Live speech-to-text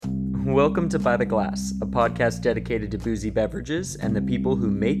Welcome to By the Glass, a podcast dedicated to boozy beverages and the people who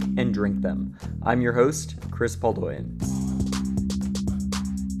make and drink them. I'm your host, Chris Poldoyan.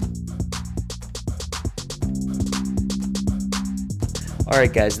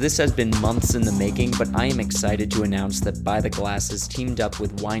 Alright guys, this has been months in the making, but I am excited to announce that By the Glass has teamed up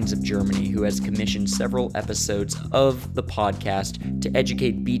with Wines of Germany, who has commissioned several episodes of the podcast to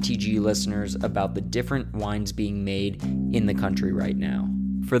educate BTG listeners about the different wines being made in the country right now.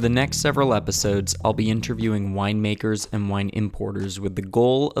 For the next several episodes, I'll be interviewing winemakers and wine importers with the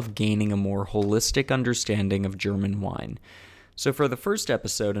goal of gaining a more holistic understanding of German wine. So for the first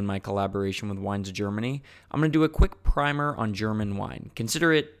episode in my collaboration with Wines of Germany, I'm going to do a quick primer on German wine.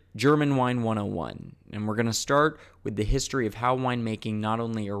 Consider it German Wine 101. And we're going to start with the history of how winemaking not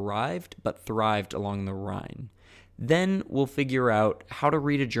only arrived, but thrived along the Rhine. Then we'll figure out how to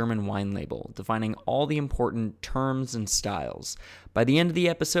read a German wine label, defining all the important terms and styles. By the end of the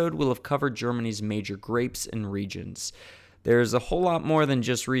episode, we'll have covered Germany's major grapes and regions. There's a whole lot more than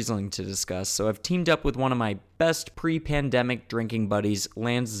just Riesling to discuss, so I've teamed up with one of my best pre-pandemic drinking buddies,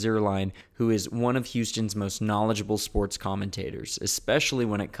 Lance Zierlein, who is one of Houston's most knowledgeable sports commentators, especially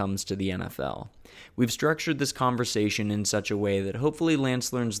when it comes to the NFL. We've structured this conversation in such a way that hopefully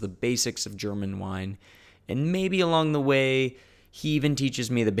Lance learns the basics of German wine, and maybe along the way, he even teaches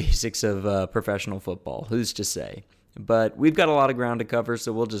me the basics of professional football, who's to say. But we've got a lot of ground to cover,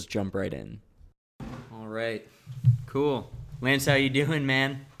 so we'll just jump right in. All right. Cool. Lance, how you doing,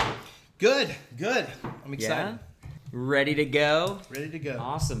 man? Good. I'm excited. Yeah? Ready to go? Ready to go.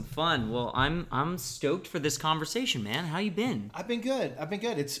 Awesome. Fun. Well, I'm stoked for this conversation, man. How you been? I've been good.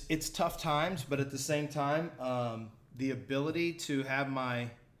 It's tough times, but at the same time, the ability to have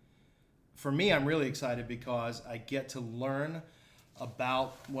for me, I'm really excited because I get to learn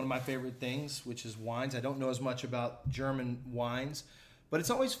about one of my favorite things, which is wines. I don't know as much about German wines, but it's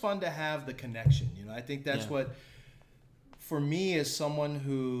always fun to have the connection. You know, I think that's what, for me, as someone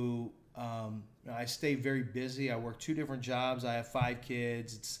who I stay very busy. I work 2 different jobs. I have 5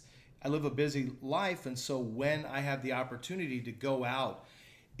 kids. I live a busy life, and so when I have the opportunity to go out,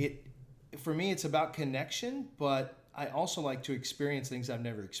 for me it's about connection, but I also like to experience things I've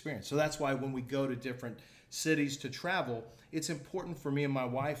never experienced. So that's why when we go to different cities to travel, it's important for me and my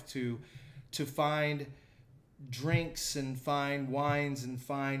wife to find drinks and find wines and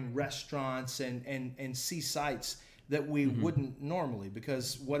find restaurants and see sights that we wouldn't normally,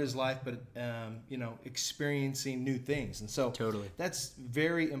 because what is life but experiencing new things. And so that's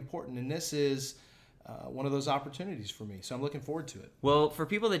very important, and this is one of those opportunities for me, so I'm looking forward to it. Well, for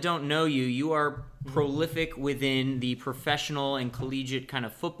people that don't know you, you are prolific within the professional and collegiate kind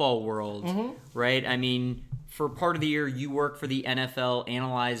of football world, right? I mean, for part of the year, you work for the NFL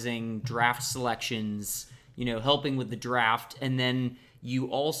analyzing draft selections, helping with the draft, and then you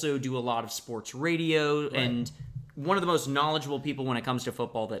also do a lot of sports radio, and one of the most knowledgeable people when it comes to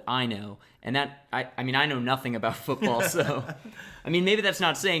football that I know, and that, I mean, I know nothing about football, so, I mean, maybe that's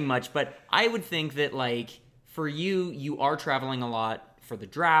not saying much, but I would think that, for you are traveling a lot for the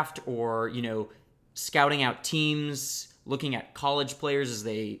draft or, scouting out teams, looking at college players as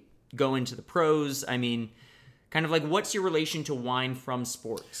they go into the pros. I mean, kind of what's your relation to wine from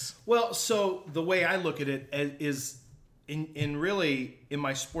sports? Well, so the way I look at it is in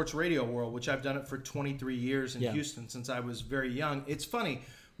my sports radio world, which I've done it for 23 years in Houston since I was very young. It's funny,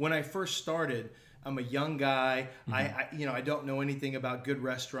 when I first started, I'm a young guy. I don't know anything about good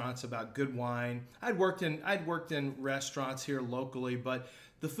restaurants, about good wine. I'd worked in restaurants here locally, but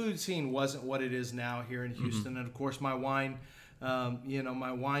the food scene wasn't what it is now here in Houston. And of course, my wine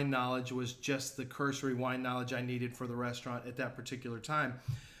knowledge was just the cursory wine knowledge I needed for the restaurant at that particular time.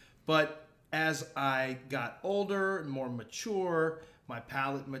 But as I got older and more mature, my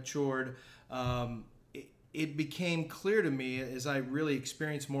palate matured, it became clear to me as I really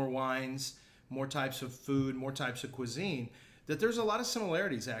experienced more wines, more types of food, more types of cuisine, that there's a lot of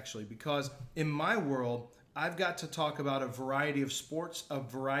similarities actually, because in my world, I've got to talk about a variety of sports, a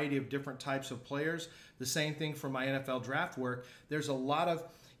variety of different types of players. The same thing for my NFL draft work. There's a lot of,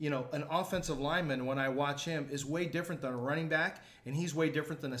 an offensive lineman, when I watch him, is way different than a running back, and he's way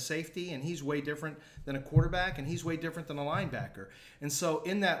different than a safety, and he's way different than a quarterback, and he's way different than a linebacker. And so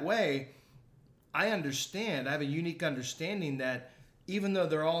in that way, I have a unique understanding that even though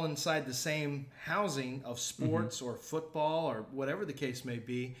they're all inside the same housing of sports or football or whatever the case may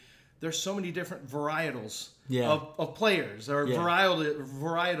be, there's so many different varietals of players or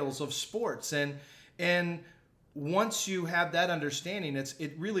varietals of sports. And once you have that understanding,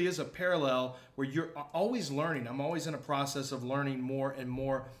 it really is a parallel where you're always learning. I'm always in a process of learning more and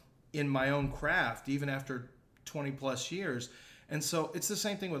more in my own craft, even after 20 plus years. And so it's the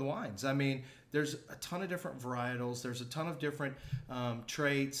same thing with wines. I mean, there's a ton of different varietals. There's a ton of different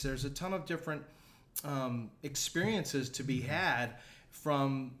traits. There's a ton of different experiences to be had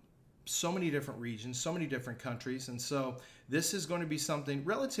from so many different regions, so many different countries. And so this is going to be something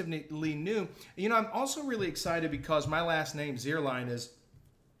relatively new. You know, I'm also really excited because my last name, Zierlein,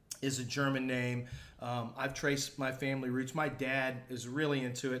 is a German name. I've traced my family roots. My dad is really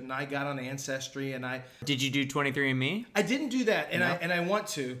into it, and I got on Ancestry, and Did you do 23andMe? I didn't do that, and No? I want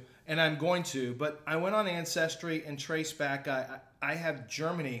to, and I'm going to, but I went on Ancestry and traced back. I have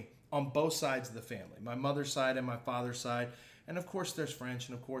Germany on both sides of the family, my mother's side and my father's side, and of course there's French,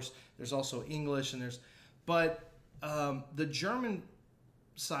 and of course there's also English, and but the German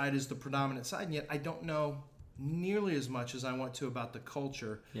side is the predominant side, and yet I don't know nearly as much as I want to about the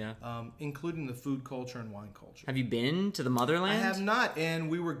culture, including the food culture and wine culture. Have you been to the motherland? I have not, and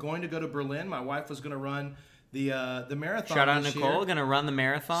we were going to go to Berlin. My wife was going to run the marathon. Shout out this Nicole, year. going to run the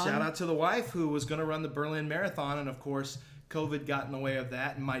marathon. Shout out to the wife who was going to run the Berlin Marathon, and of course, COVID got in the way of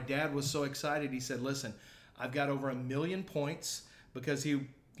that. And my dad was so excited. He said, "Listen, I've got over 1 million points," because he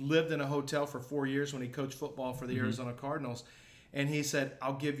lived in a hotel for 4 years when he coached football for the Arizona Cardinals. And he said,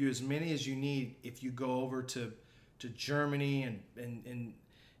 "I'll give you as many as you need if you go over to Germany and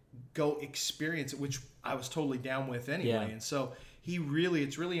go experience it," which I was totally down with anyway. Yeah. And so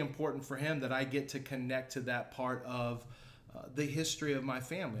it's really important for him that I get to connect to that part of the history of my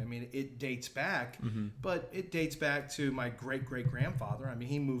family. I mean, it dates back, but it dates back to my great-great-grandfather. I mean,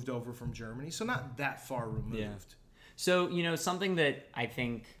 he moved over from Germany, so not that far removed. Yeah. So, you know, something that I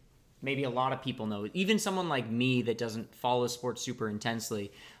think maybe a lot of people know, even someone like me that doesn't follow sports super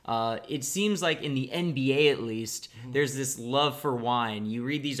intensely, it seems like in the NBA at least, there's this love for wine. You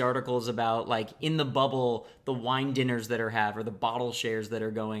read these articles about, like, in the bubble, the wine dinners that are had or the bottle shares that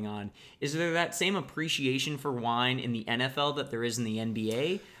are going on. Is there that same appreciation for wine in the NFL that there is in the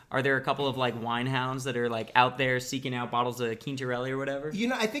NBA? Are there a couple of, like, wine hounds that are, like, out there seeking out bottles of Quintarelli or whatever? You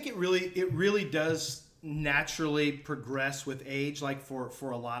know, I think it really does naturally progress with age, like for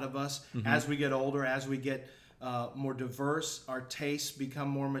a lot of us. As we get older, as we get more diverse, our tastes become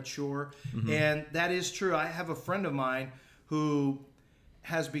more mature. And that is true. I have a friend of mine who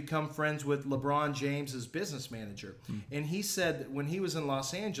has become friends with LeBron James's business manager. And he said that when he was in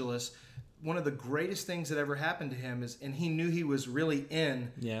Los Angeles, one of the greatest things that ever happened to him is, and he knew he was really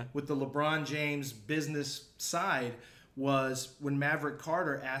in with the LeBron James business side, was when Maverick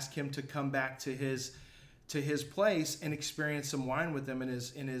Carter asked him to come back to his place and experience some wine with him in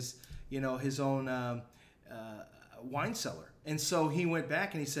his own wine cellar. And so he went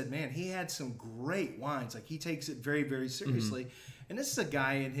back and he said, man, he had some great wines. Like, he takes it very, very seriously. And this is a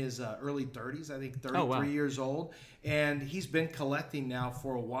guy in his early 30s, I think 33 years old. And he's been collecting now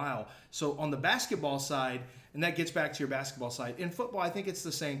for a while. So on the basketball side, and that gets back to your basketball side. In football, I think it's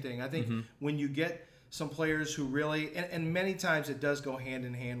the same thing. I think when you get some players who really, and many times it does go hand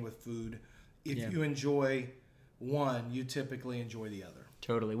in hand with food. If you enjoy one, you typically enjoy the other.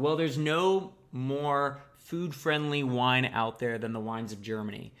 Totally. Well, there's no more food-friendly wine out there than the wines of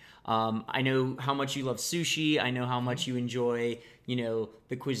Germany. I know how much you love sushi. I know how much you enjoy, you know,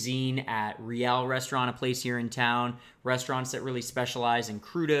 the cuisine at Rial Restaurant, a place here in town. Restaurants that really specialize in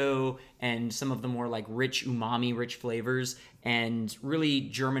crudo and some of the more like rich umami-rich flavors. And really,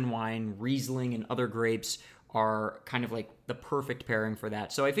 German wine, Riesling, and other grapes are kind of like the perfect pairing for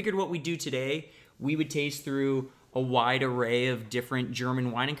that. So I figured what we'd do today, we would taste through a wide array of different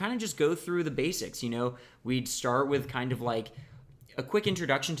German wine and kind of just go through the basics. You know, we'd start with kind of like a quick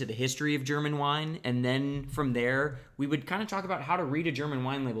introduction to the history of German wine, and then from there we would kind of talk about how to read a German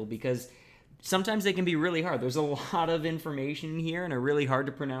wine label, because sometimes they can be really hard. There's a lot of information here and a really hard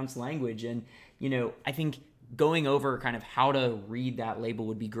to pronounce language, and you know, I think going over kind of how to read that label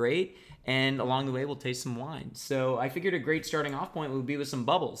would be great, and along the way we'll taste some wine. So I figured a great starting off point would be with some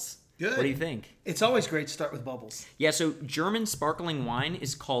bubbles. Good. What do you think? It's always great to start with bubbles. Yeah, so German sparkling wine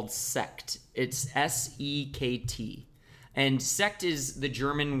is called Sekt. It's S-E-K-T. And Sekt is the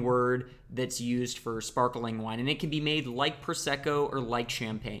German word that's used for sparkling wine, and it can be made like Prosecco or like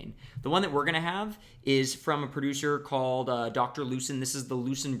Champagne. The one that we're going to have is from a producer called Dr. Lucen. This is the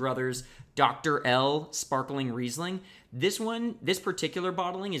Lucen Brothers Dr. L Sparkling Riesling. This particular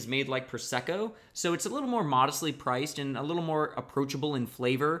bottling is made like Prosecco, so it's a little more modestly priced and a little more approachable in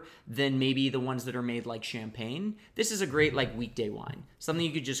flavor than maybe the ones that are made like Champagne. This is a great like weekday wine, something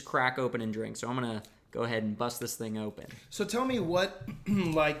you could just crack open and drink. So I'm going to go ahead and bust this thing open. So tell me what,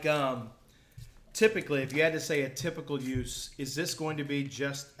 like, typically, if you had to say a typical use, is this going to be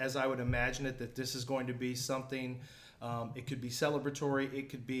just as I would imagine it, that this is going to be something, it could be celebratory, it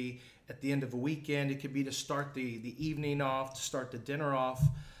could be at the end of a weekend. It could be to start the evening off, to start the dinner off.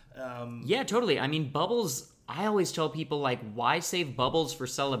 Yeah, totally. I mean, bubbles, I always tell people, like, why save bubbles for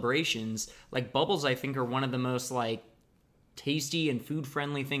celebrations? Like, bubbles, I think, are one of the most, like, tasty and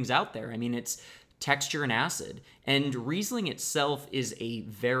food-friendly things out there. I mean, it's texture and acid. And Riesling itself is a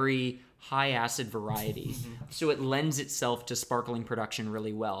very high acid variety. So it lends itself to sparkling production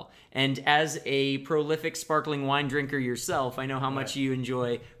really well. And as a prolific sparkling wine drinker yourself, I know how much you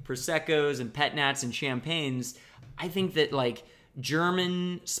enjoy Proseccos and Pet Nats and Champagnes. I think that, like,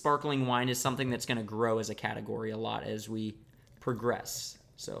 German sparkling wine is something that's going to grow as a category a lot as we progress.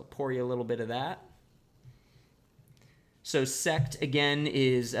 So pour you a little bit of that. So Sekt, again,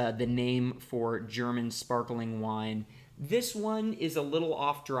 is the name for German sparkling wine. This one is a little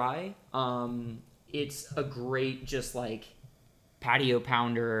off dry. It's a great, just like patio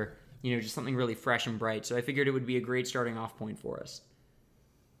pounder, just something really fresh and bright. So I figured it would be a great starting off point for us.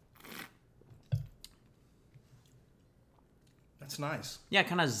 That's nice. Yeah,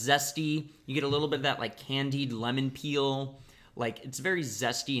 kind of zesty. You get a little bit of that like candied lemon peel. Like, it's very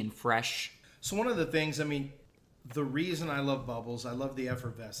zesty and fresh. So one of the things, I mean, the reason I love bubbles, I love the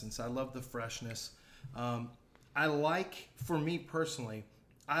effervescence, I love the freshness. I like, for me personally,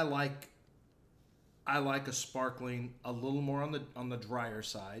 I like a sparkling a little more on the drier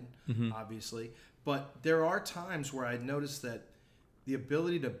side, obviously. But there are times where I notice that the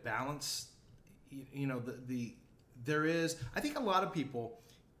ability to balance, there is. I think a lot of people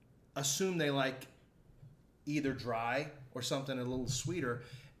assume they like either dry or something a little sweeter,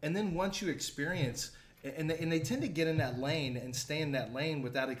 and then once you experience. And they tend to get in that lane and stay in that lane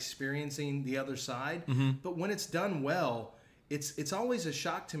without experiencing the other side. But when it's done well, it's always a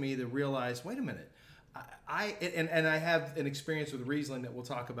shock to me to realize, wait a minute, I have an experience with Riesling that we'll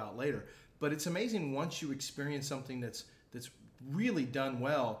talk about later. But it's amazing once you experience something that's really done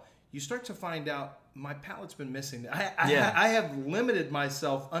well, you start to find out my palate's been missing. I have limited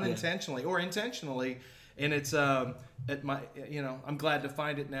myself unintentionally or intentionally. And it's I'm glad to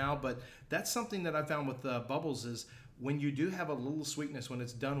find it now, but that's something that I found with bubbles is when you do have a little sweetness, when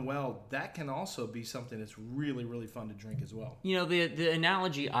it's done well, that can also be something that's really, really fun to drink as well. The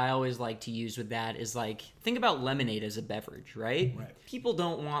analogy I always like to use with that is, like, think about lemonade as a beverage, right? Right. People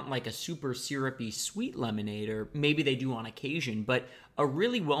don't want like a super syrupy sweet lemonade, or maybe they do on occasion, but a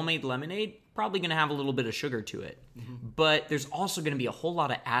really well-made lemonade probably going to have a little bit of sugar to it. But there's also going to be a whole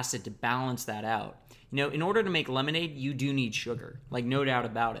lot of acid to balance that out. In order to make lemonade, you do need sugar, like, no doubt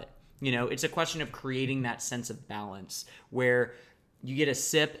about it. It's a question of creating that sense of balance where you get a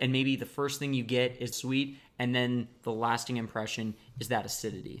sip and maybe the first thing you get is sweet, and then the lasting impression is that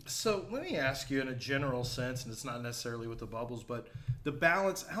acidity. So let me ask you in a general sense, and it's not necessarily with the bubbles, but the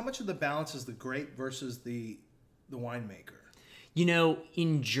balance, how much of the balance is the grape versus the winemaker?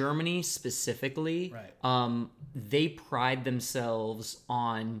 In Germany specifically, right. They pride themselves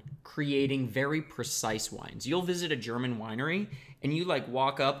on creating very precise wines. You'll visit a German winery and you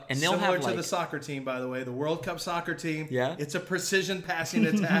walk up and they'll Similar have to the soccer team, by the way, the World Cup soccer team. Yeah, it's a precision passing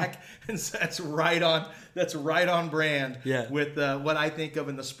attack, and so that's right on brand. Yeah. With what I think of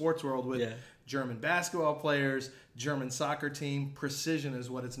in the sports world with German basketball players, German soccer team. Precision is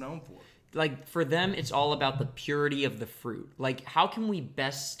what it's known for. Like, for them, it's all about the purity of the fruit. Like, how can we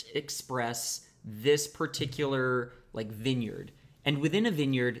best express this particular, vineyard? And within a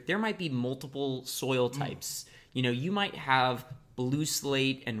vineyard, there might be multiple soil types. You might have blue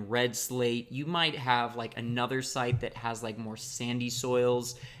slate and red slate. You might have, another site that has, more sandy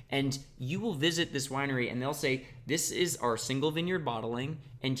soils. And you will visit this winery, and they'll say, this is our single vineyard bottling,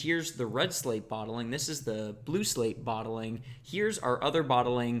 and here's the red slate bottling. This is the blue slate bottling. Here's our other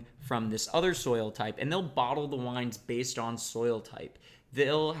bottling from this other soil type. And they'll bottle the wines based on soil type.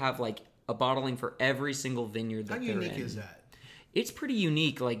 They'll have, a bottling for every single vineyard that they're in. How unique is that? It's pretty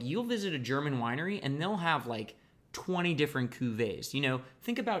unique. You'll visit a German winery, and they'll have, 20 different cuvées.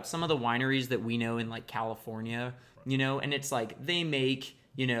 Think about some of the wineries that we know in, California, and it's they make...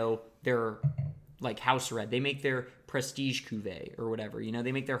 their house red. They make their prestige cuvee or whatever.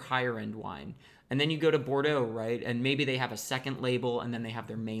 They make their higher end wine. And then you go to Bordeaux, right? And maybe they have a second label and then they have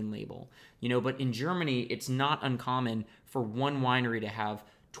their main label. But in Germany, it's not uncommon for one winery to have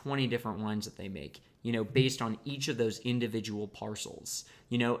 20 different wines that they make, based on each of those individual parcels.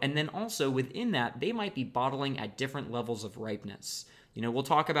 And then also within that, they might be bottling at different levels of ripeness. We'll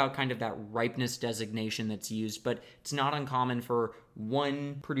talk about kind of that ripeness designation that's used, but it's not uncommon for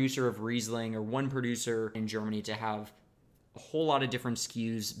one producer of Riesling or one producer in Germany to have a whole lot of different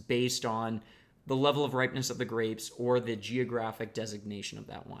SKUs based on the level of ripeness of the grapes, or the geographic designation of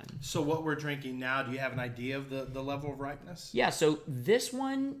that wine. So what we're drinking now, do you have an idea of the level of ripeness? Yeah, so this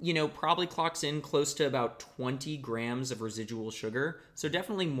one, probably clocks in close to about 20 grams of residual sugar. So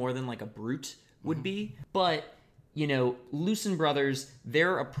definitely more than like a Brut would be. But, Lucen Brothers,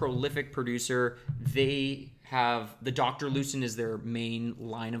 they're a prolific producer. They have, the Dr. Lucen is their main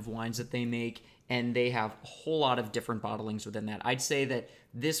line of wines that they make, and they have a whole lot of different bottlings within that. I'd say that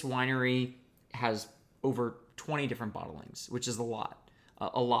this winery has over 20 different bottlings, which is a lot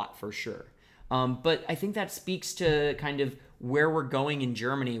for sure. But I think that speaks to kind of where we're going in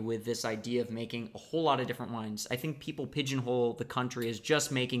Germany with this idea of making a whole lot of different wines. I think people pigeonhole the country as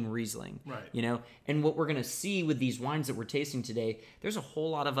just making Riesling, right? And what we're going to see with these wines that we're tasting today, there's a whole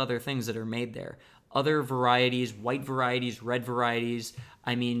lot of other things that are made there. Other varieties, white varieties, red varieties.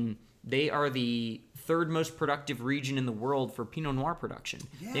 I mean, they are the third most productive region in the world for Pinot Noir production.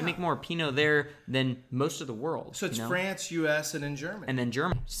 Yeah. They make more Pinot there than most of the world. So it's France, US, and then Germany. And then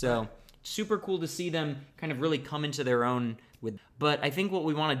Germany. So super cool to see them kind of really come into their own with. But I think what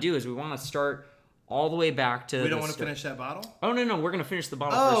we want to do is we want to start all the way back to. We don't want to finish that bottle? Oh no, we're going to finish the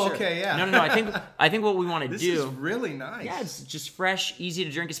bottle for sure. Okay, yeah. No. I think what we want to do. This is really nice. Yeah, it's just fresh, easy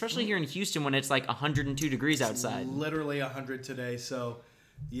to drink, especially here in Houston when it's like 102 degrees outside. Literally 100 today, so.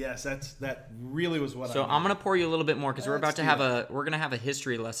 Yes, that really was what I So meant. I'm gonna pour you a little bit more because we're gonna have a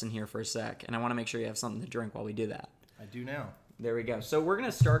history lesson here for a sec, and I want to make sure you have something to drink while we do that. I do now. There we go. So we're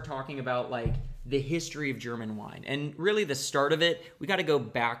gonna start talking about like the history of German wine, and really the start of it. We got to go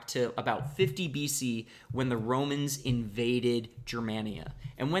back to about 50 BC when the Romans invaded Germania,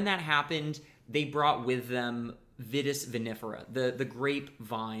 and when that happened, they brought with them Vitis vinifera, the grape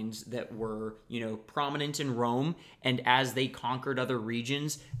vines that were, prominent in Rome, and as they conquered other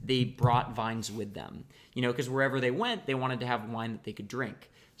regions, they brought vines with them, because wherever they went, they wanted to have wine that they could drink.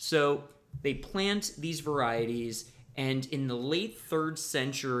 So they plant these varieties, and in the late 3rd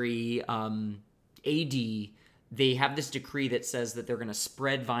century AD, they have this decree that says that they're going to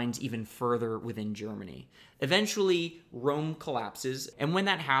spread vines even further within Germany. Eventually, Rome collapses, and when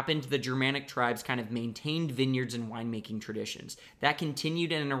that happened, the Germanic tribes kind of maintained vineyards and winemaking traditions. That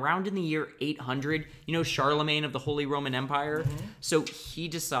continued, and around in the year 800, Charlemagne of the Holy Roman Empire, so he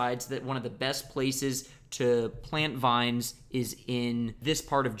decides that one of the best places to plant vines is in this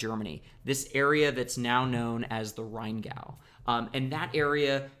part of Germany, this area that's now known as the Rheingau. And that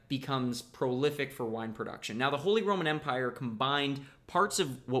area becomes prolific for wine production. Now, the Holy Roman Empire combined parts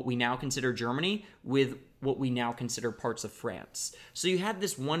of what we now consider Germany with what we now consider parts of France. So you had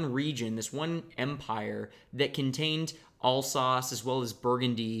this one region, this one empire that contained Alsace as well as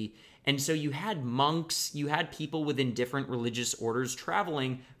Burgundy. And so you had monks, you had people within different religious orders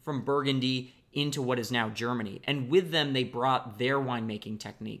traveling from Burgundy into what is now Germany. And with them, they brought their winemaking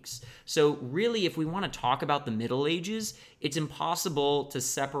techniques. So really, if we want to talk about the Middle Ages, it's impossible to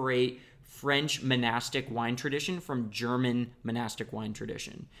separate French monastic wine tradition from German monastic wine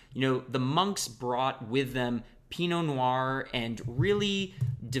tradition. The monks brought with them Pinot Noir and really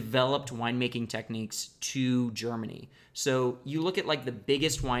developed winemaking techniques to Germany. So you look at like the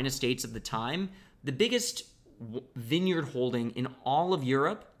biggest wine estates of the time, the biggest vineyard holding in all of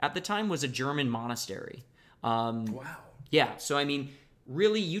Europe at the time was a German monastery. Wow. Yeah, so I mean,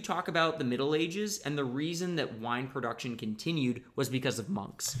 really, you talk about the Middle Ages, and the reason that wine production continued was because of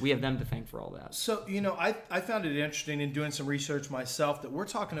monks. We have them to thank for all that. So, I found it interesting in doing some research myself that we're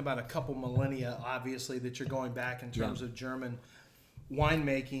talking about a couple millennia, obviously, that you're going back in terms of German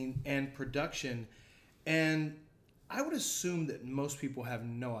winemaking and production. And I would assume that most people have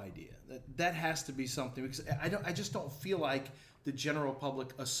no idea. That has to be something, because I just don't feel like the general public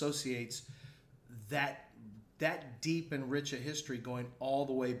associates that deep and rich a history going all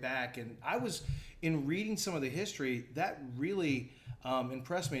the way back. And I was, in reading some of the history, that really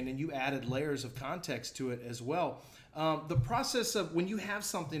impressed me. And then you added layers of context to it as well. The process of when you have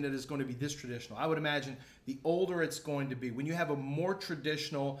something that is going to be this traditional, I would imagine the older it's going to be. When you have a more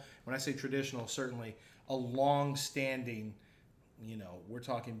traditional, when I say traditional, certainly a long-standing, we're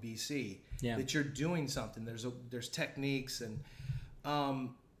talking BC, that you're doing something. There's techniques, and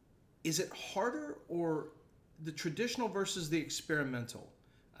is it harder, or the traditional versus the experimental,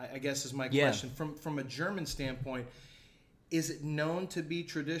 I guess is my question. From a German standpoint, is it known to be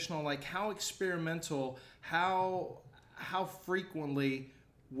traditional? Like, how experimental, how frequently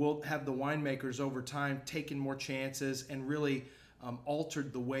will have the winemakers over time taken more chances and really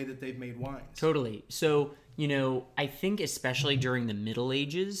altered the way that they've made wines? Totally. So, I think especially during the Middle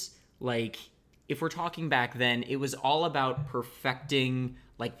Ages, like, if we're talking back then, it was all about perfecting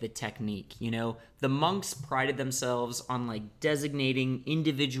like the technique. You know, the monks prided themselves on like designating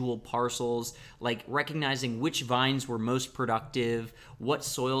individual parcels, like recognizing which vines were most productive, what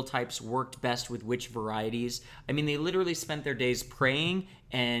soil types worked best with which varieties. I mean, they literally spent their days praying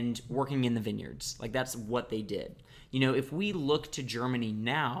and working in the vineyards. Like that's what they did. You know, if we look to Germany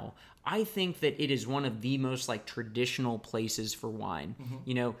now, I think that it is one of the most like traditional places for wine.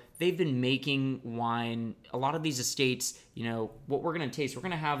 You know, they've been making wine. A lot of these estates, you know, what we're going to taste, we're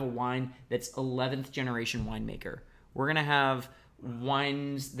going to have a wine that's 11th generation winemaker. We're going to have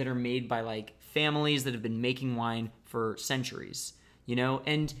wines that are made by like families that have been making wine for centuries, you know,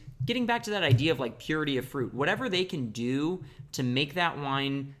 and getting back to that idea of like purity of fruit, whatever they can do to make that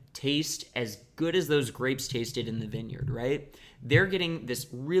wine taste as good as those grapes tasted in the vineyard, right? They're getting this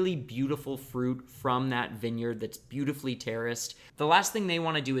really beautiful fruit from that vineyard that's beautifully terraced. The last thing they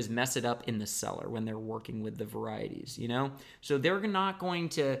want to do is mess it up in the cellar when they're working with the varieties, you know? So they're not going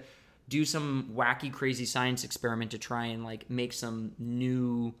to do some wacky, crazy science experiment to try and like make some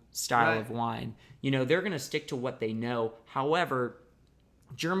new style of wine. You know, they're going to stick to what they know. However,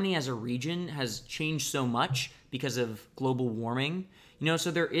 Germany as a region has changed so much because of global warming. You know,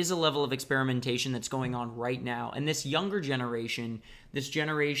 so there is a level of experimentation that's going on right now. And this younger generation, this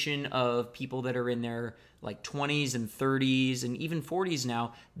generation of people that are in their like 20s and 30s and even 40s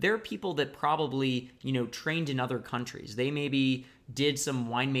now, they're people that probably, you know, trained in other countries. They maybe did some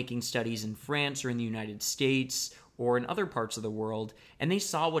winemaking studies in France or in the United States or in other parts of the world, and they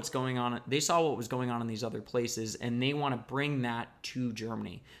saw what's going on. They saw what was going on in these other places, and they want to bring that to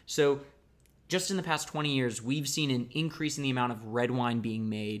Germany. So just in the past 20 years, we've seen an increase in the amount of red wine being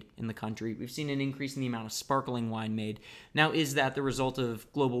made in the country. We've seen an increase in the amount of sparkling wine made. Now, is that the result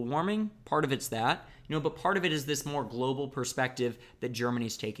of global warming? Part of it's that, you know, but part of it is this more global perspective that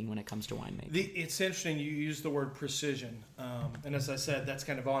Germany's taking when it comes to winemaking. It's interesting you use the word precision, and as I said, that's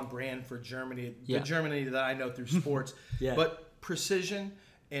kind of on brand for Germany, the Germany that I know through sports. But precision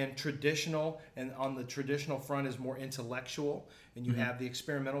and traditional, and on the traditional front is more intellectual, and you have the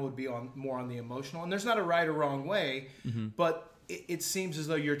experimental would be more on the emotional. And there's not a right or wrong way, but it seems as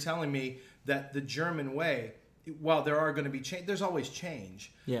though you're telling me that the German way, while there are going to be change, there's always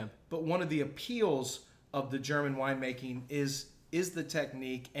change. Yeah. But one of the appeals of the German winemaking is the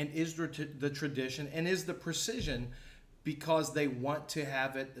technique, and is the tradition, and is the precision, because they want to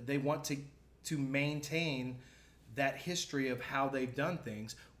have it. They want to maintain that history of how they've done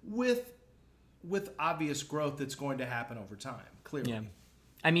things with obvious growth that's going to happen over time, clearly. Yeah.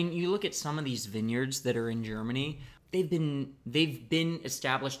 I mean, you look at some of these vineyards that are in Germany, they've been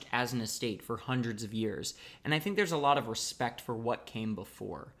established as an estate for hundreds of years. And I think there's a lot of respect for what came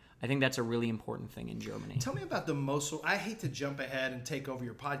before. I think that's a really important thing in Germany. Tell me about the Mosel. I hate to jump ahead and take over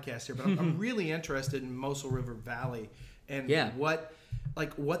your podcast here, but I'm really interested in Mosel River Valley and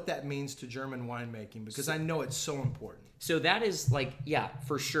what that means to German winemaking, because I know it's so important. So that is like, yeah,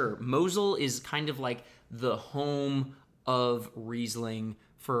 for sure. Mosel is kind of like the home of Riesling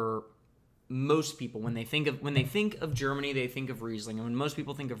for most people. When they think of Germany, they think of Riesling. And when most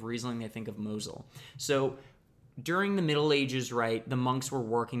people think of Riesling, they think of Mosel. So during the Middle Ages, right, the monks were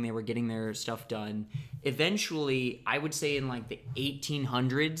working, they were getting their stuff done. Eventually, I would say in like the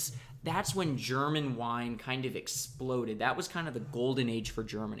 1800s, that's when German wine kind of exploded. That was kind of the golden age for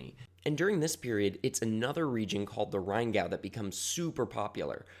Germany. And during this period, it's another region called the Rheingau that becomes super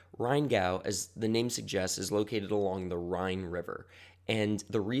popular. Rheingau, as the name suggests, is located along the Rhine River. And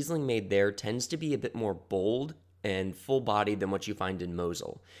the Riesling made there tends to be a bit more bold and full-bodied than what you find in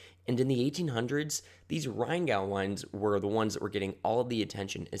Mosel. And in the 1800s, these Rheingau wines were the ones that were getting all of the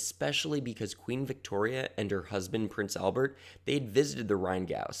attention, especially because Queen Victoria and her husband, Prince Albert, they had visited the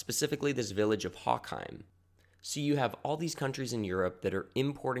Rheingau, specifically this village of Hochheim. So you have all these countries in Europe that are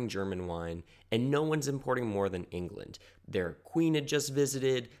importing German wine, and no one's importing more than England. Their queen had just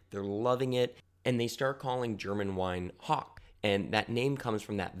visited, they're loving it, and they start calling German wine Hoch. And that name comes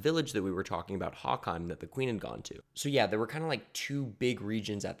from that village that we were talking about, Hochheim, that the queen had gone to. So yeah, there were kind of like two big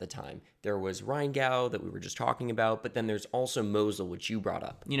regions at the time. There was Rheingau that we were just talking about, but then there's also Mosel, which you brought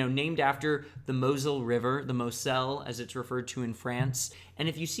up. You know, named after the Mosel River, the Moselle, as it's referred to in France. And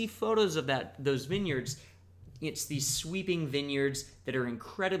if you see photos of those vineyards, it's these sweeping vineyards that are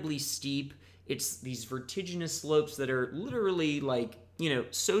incredibly steep. It's these vertiginous slopes that are literally like, you know,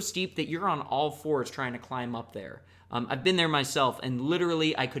 so steep that you're on all fours trying to climb up there. I've been there myself, and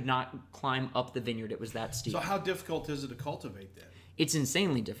literally I could not climb up the vineyard. It was that steep. So how difficult is it to cultivate that? It's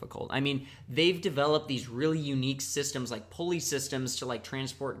insanely difficult. I mean, they've developed these really unique systems, like pulley systems to like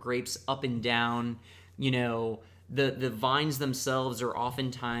transport grapes up and down. You know, The vines themselves are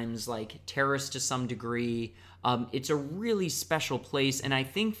oftentimes like terraced to some degree. It's a really special place, and I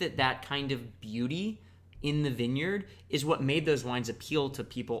think that kind of beauty in the vineyard is what made those wines appeal to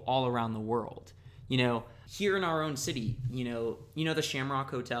people all around the world. Here in our own city, you know the Shamrock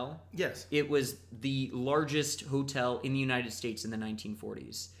Hotel? Yes. It was the largest hotel in the United States in the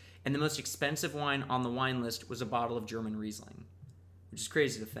 1940s. And the most expensive wine on the wine list was a bottle of German Riesling, which is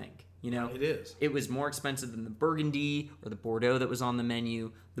crazy to think. It is. It was more expensive than the Burgundy or the Bordeaux that was on the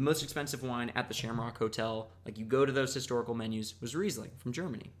menu. The most expensive wine at the Shamrock Hotel, like you go to those historical menus, was Riesling from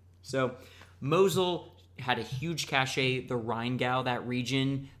Germany. So Mosel had a huge cachet. The Rheingau, that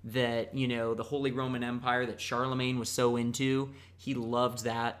region that, the Holy Roman Empire that Charlemagne was so into, he loved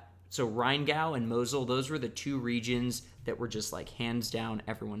that. So Rheingau and Mosel, those were the two regions that were just like hands down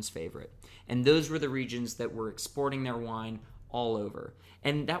everyone's favorite. And those were the regions that were exporting their wine all over.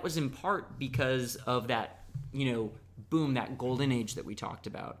 And that was in part because of that, boom, that golden age that we talked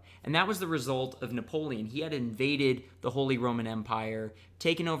about. And that was the result of Napoleon. He had invaded the Holy Roman Empire,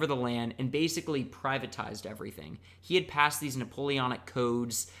 taken over the land, and basically privatized everything. He had passed these Napoleonic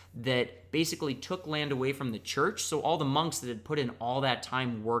codes that basically took land away from the church. So all the monks that had put in all that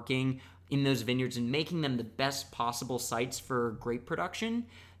time working in those vineyards and making them the best possible sites for grape production,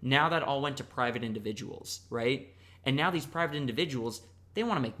 now that all went to private individuals, right? And now these private individuals, they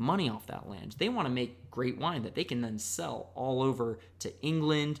want to make money off that land. They want to make great wine that they can then sell all over to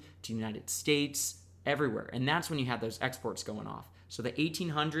England, to United States, everywhere. And that's when you had those exports going off. So the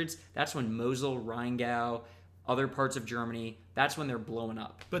 1800s, that's when Mosel, Rheingau, other parts of Germany, that's when they're blowing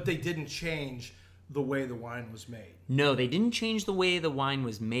up. But they didn't change the way the wine was made. No, they didn't change the way the wine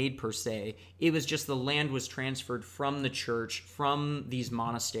was made per se. It was just the land was transferred from the church, from these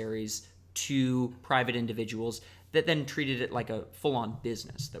monasteries to private individuals that then treated it like a full-on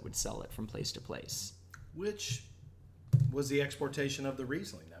business that would sell it from place to place. Which was the exportation of the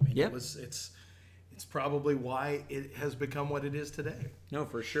Riesling. I mean, yep. It's probably why it has become what it is today. No,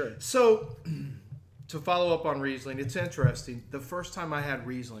 for sure. So, to follow up on Riesling, it's interesting. The first time I had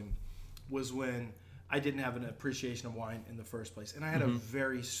Riesling was when I didn't have an appreciation of wine in the first place. And I had a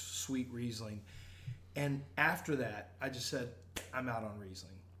very sweet Riesling. And after that, I just said, I'm out on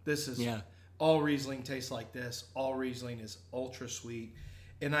Riesling. This is... Yeah. All Riesling tastes like this. All Riesling is ultra sweet.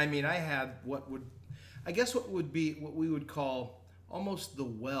 And I mean, I had what we would call almost the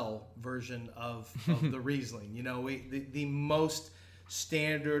well version of the Riesling. The most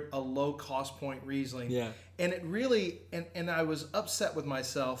standard, a low cost point Riesling. Yeah. And it really, and I was upset with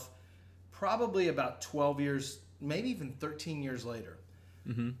myself probably about 12 years, maybe even 13 years later.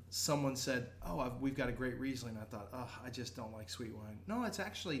 Someone said, we've got a great Riesling. I thought, I just don't like sweet wine. No, it's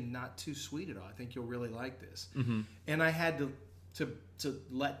actually not too sweet at all. I think you'll really like this. And I had to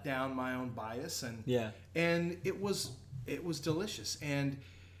let down my own bias, and it was delicious. And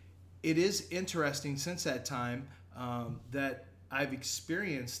it is interesting since that time that I've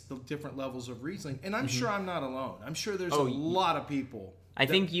experienced the different levels of Riesling, and I'm sure I'm not alone. I'm sure there's a lot of people. I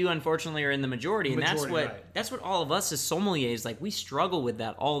think you unfortunately are in the majority, and right. that's what all of us as sommeliers, like, we struggle with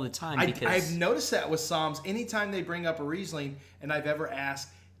that all the time. Because I've noticed that with somms. Anytime they bring up a Riesling, and I've ever asked,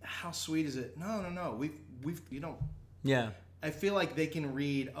 "How sweet is it?" No. We've Yeah. I feel like they can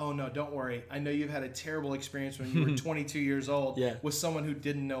read. Oh no, don't worry. I know you've had a terrible experience when you were 22 years old with someone who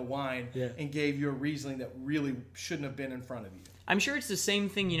didn't know wine and gave you a Riesling that really shouldn't have been in front of you. I'm sure it's the same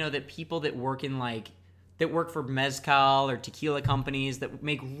thing, that people that work in that work for mezcal or tequila companies that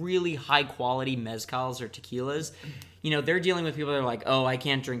make really high quality mezcals or tequilas. They're dealing with people that are like, oh, I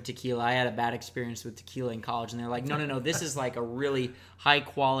can't drink tequila. I had a bad experience with tequila in college. And they're like, no. This is like a really high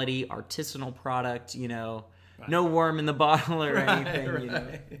quality artisanal product, Right. No worm in the bottle or anything,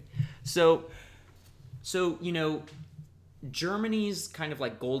 Right. So, Germany's kind of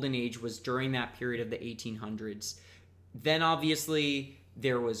like golden age was during that period of the 1800s. Then obviously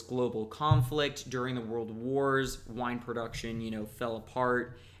there was global conflict during the World Wars. Wine production, fell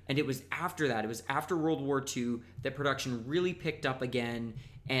apart. And it was after that, it was after World War II that production really picked up again,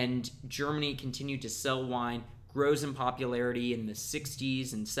 and Germany continued to sell wine, grows in popularity in the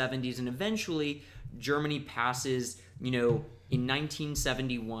 60s and 70s, and eventually Germany passes, in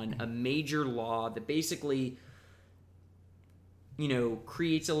 1971, a major law that basically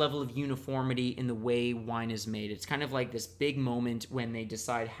creates a level of uniformity in the way wine is made. It's kind of like this big moment when they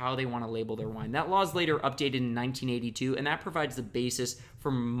decide how they want to label their wine. That law is later updated in 1982, and that provides the basis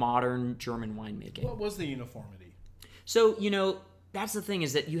for modern German winemaking. What was the uniformity? So, that's the thing,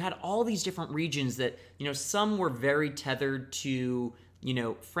 is that you had all these different regions that, some were very tethered to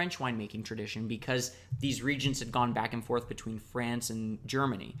French winemaking tradition, because these regions had gone back and forth between France and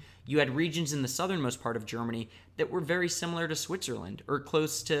Germany. You had regions in the southernmost part of Germany that were very similar to Switzerland or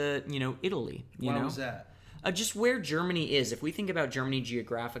close to, Italy. Why was that? Just where Germany is. If we think about Germany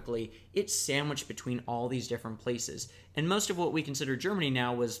geographically, it's sandwiched between all these different places. And most of what we consider Germany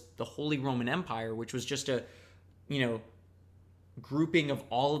now was the Holy Roman Empire, which was just a, grouping of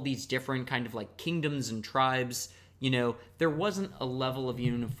all of these different kind of like kingdoms and tribes. There wasn't a level of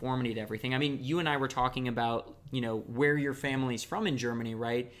uniformity to everything. I mean, you and I were talking about, where your family's from in Germany,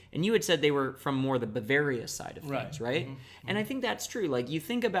 right? And you had said they were from more the Bavaria side of things, right? Mm-hmm. And I think that's true. Like, you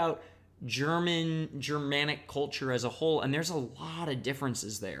think about Germanic culture as a whole, and there's a lot of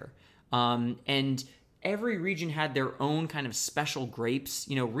differences there. And every region had their own kind of special grapes.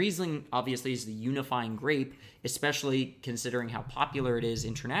 Riesling obviously is the unifying grape, especially considering how popular it is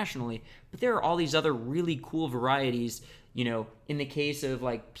internationally. But there are all these other really cool varieties. In the case of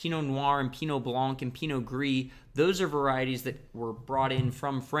like Pinot Noir and Pinot Blanc and Pinot Gris, those are varieties that were brought in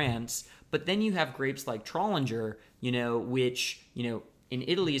from France. But then you have grapes like Trollinger, which, in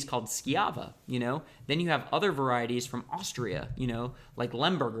Italy is called Schiava, Then you have other varieties from Austria, like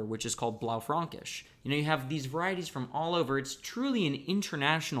Lemberger, which is called Blaufränkisch. You have these varieties from all over. It's truly an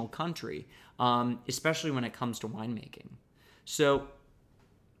international country, especially when it comes to winemaking. So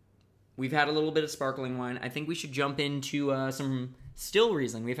we've had a little bit of sparkling wine. I think we should jump into some still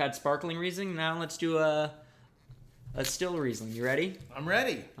Riesling. We've had sparkling Riesling. Now let's do a still Riesling. You ready? I'm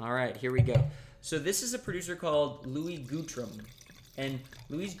ready. All right, here we go. So this is a producer called Louis Guttram. And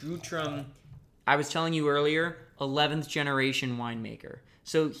Louis Guttram, I was telling you earlier, 11th generation winemaker.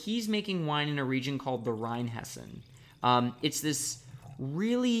 So he's making wine in a region called the Rheinhessen. It's this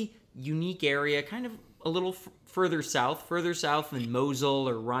really unique area, kind of a little further south than Mosel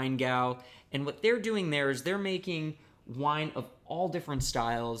or Rheingau. And what they're doing there is they're making wine of all different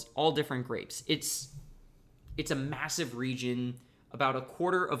styles, all different grapes. It's a massive region. About a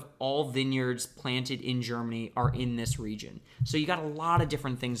quarter of all vineyards planted in Germany are in this region. So you got a lot of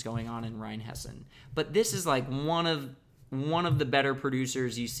different things going on in Rheinhessen. But this is like one of the better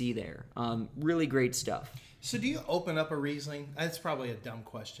producers you see there. Really great stuff. So do you open up a Riesling? That's probably a dumb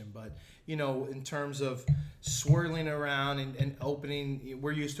question, but in terms of swirling around and opening,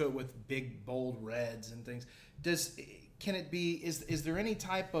 we're used to it with big, bold reds and things. Can it be? Is there any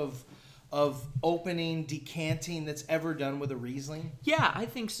type of opening, decanting that's ever done with a Riesling? Yeah, I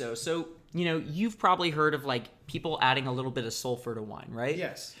think so. So, you've probably heard of like people adding a little bit of sulfur to wine, right?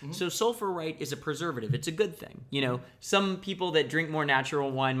 Yes. Mm-hmm. So sulfur, right, is a preservative. It's a good thing. Some people that drink more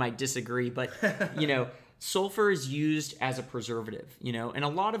natural wine might disagree, but, sulfur is used as a preservative, and a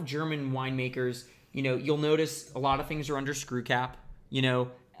lot of German winemakers, you'll notice a lot of things are under screw cap,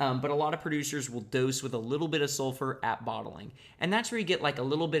 but a lot of producers will dose with a little bit of sulfur at bottling. And that's where you get like a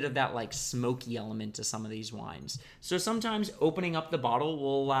little bit of that like smoky element to some of these wines. So sometimes opening up the bottle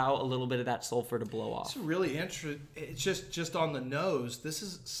will allow a little bit of that sulfur to blow off. It's really interesting. It's just on the nose.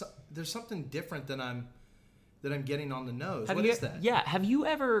 There's something different than I'm getting on the nose. What is that? Yeah. Have you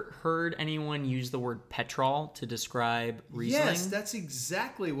ever heard anyone use the word petrol to describe Riesling? Yes, that's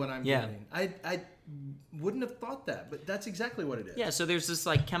exactly what I'm getting. I wouldn't have thought that, but that's exactly what it is. Yeah, so there's this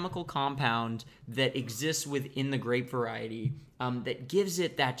like chemical compound that exists within the grape variety that gives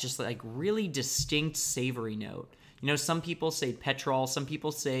it that just like really distinct savory note. Some people say petrol, some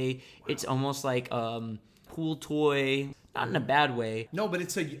people say it's almost like pool toy, not in a bad way. No, but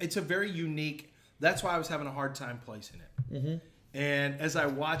it's a very unique. That's why I was having a hard time placing it. Mm-hmm. And as I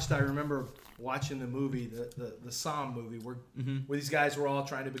remember watching the movie, the Somm movie, where these guys were all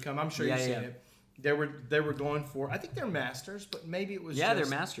trying to become. I'm sure you've seen it. They were going for, I think they're masters, but maybe it was they're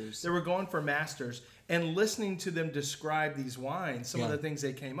masters. They were going for masters, and listening to them describe these wines, some of the things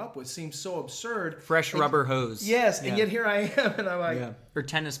they came up with seemed so absurd. Fresh rubber hose. Yes, and yet here I am, and I'm like, or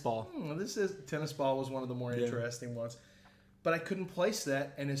tennis ball. Tennis ball was one of the more interesting ones, but I couldn't place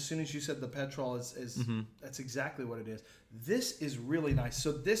that. And as soon as you said the petrol is that's exactly what it is. This is really nice.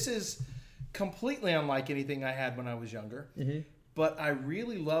 So this is completely unlike anything I had when I was younger. Mm-hmm. But I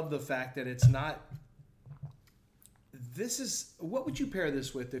really love the fact that it's not. What would you pair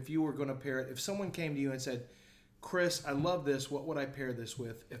this with if you were going to pair it? If someone came to you and said, "Chris, I love this. What would I pair this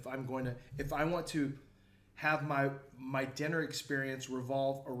with if I want to have my dinner experience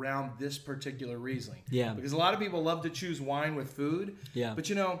revolve around this particular Riesling?" Yeah. Because a lot of people love to choose wine with food. Yeah.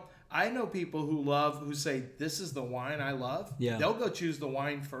 But I know people who say, "This is the wine I love." Yeah. They'll go choose the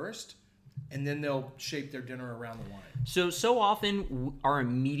wine first, and then they'll shape their dinner around the wine. So often our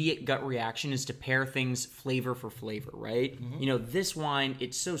immediate gut reaction is to pair things flavor for flavor, right? Mm-hmm. This wine,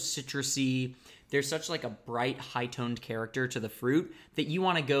 it's so citrusy. there's such like a bright, high-toned character to the fruit that you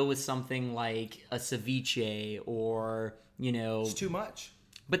want to go with something like a ceviche or, It's too much.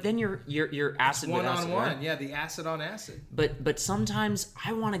 But then you're acid with acid, One-on-one. right? Yeah, the acid on acid. But sometimes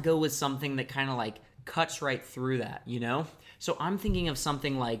I want to go with something that kind of like cuts right through that, So I'm thinking of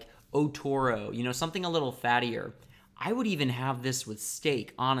something like Otoro, something a little fattier. I would even have this with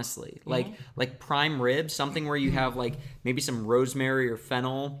steak, honestly. Like prime rib, something where you have like maybe some rosemary or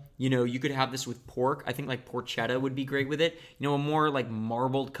fennel. You could have this with pork. I think like porchetta would be great with it. A more like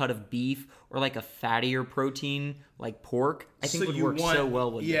marbled cut of beef or like a fattier protein like pork, I think would work so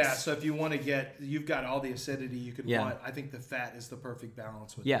well with this. Yeah, so if you want to you've got all the acidity you could want. I think the fat is the perfect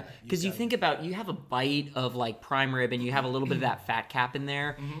balance with Yeah, because you think about, you have a bite of like prime rib and you have a little bit of that fat cap in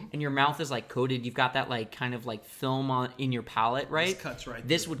there, and your mouth is like coated. You've got that like kind of like film in your palate, right? This cuts right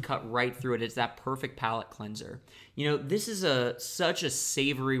This through would cut right through it. It's that perfect palate cleanser. This is such a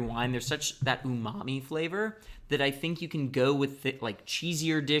savory wine. There's such that umami flavor that I think you can go with like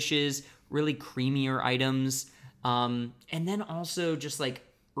cheesier dishes, really creamier items, and then also just like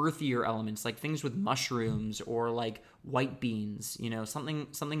earthier elements, like things with mushrooms or like white beans,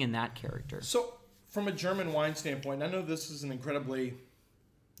 something in that character. So from a German wine standpoint, I know this is an incredibly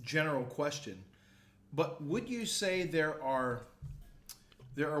general question, but would you say there are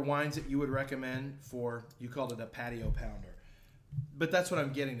wines that you would recommend for, you called it a patio pounder, but that's what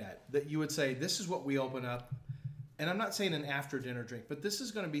I'm getting at, that you would say this is what we open up, and I'm not saying an after dinner drink, but this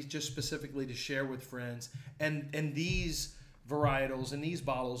is going to be just specifically to share with friends, and these varietals and these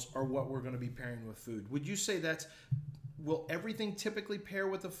bottles are what we're going to be pairing with food. Would you say will everything typically pair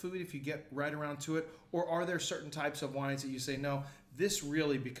with the food if you get right around to it, or are there certain types of wines that you say, no, this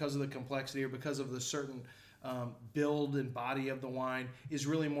really, because of the complexity or because of the certain build and body of the wine, is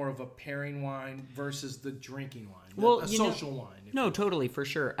really more of a pairing wine versus the drinking wine, a social wine? No, totally, for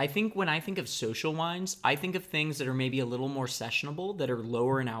sure. I think when I think of social wines, I think of things that are maybe a little more sessionable, that are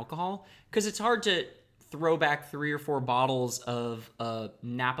lower in alcohol, because it's hard to throw back 3 or 4 bottles of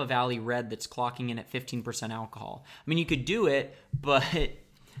Napa Valley Red that's clocking in at 15% alcohol. I mean, you could do it, but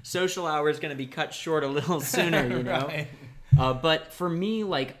social hour is going to be cut short a little sooner, Right. But for me,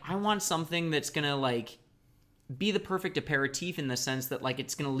 like, I want something that's going to like be the perfect aperitif in the sense that like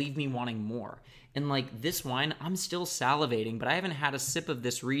it's going to leave me wanting more. And like this wine, I'm still salivating, but I haven't had a sip of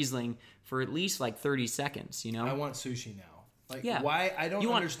this Riesling for at least like 30 seconds, I want sushi now. Like, Yeah. why? I don't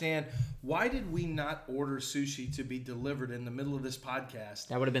understand. Why did we not order sushi to be delivered in the middle of this podcast?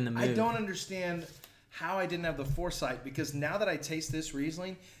 That would have been the move. I don't understand how I didn't have the foresight, because now that I taste this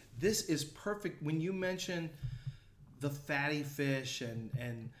Riesling, this is perfect. When you mention the fatty fish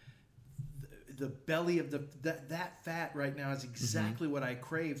and the belly of that fat right now is exactly what I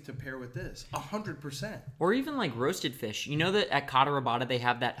crave to pair with this. 100%. Or even like roasted fish. You know that at Kata Rabata they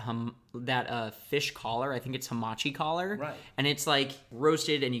have that fish collar. I think it's hamachi collar. Right. And it's like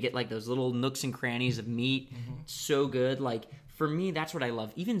roasted, and you get like those little nooks and crannies of meat. So good. Like for me, that's what I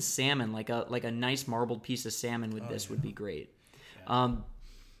love. Even salmon, like a nice marbled piece of salmon with this would be great. Yeah.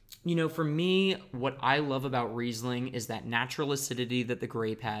 For me, what I love about Riesling is that natural acidity that the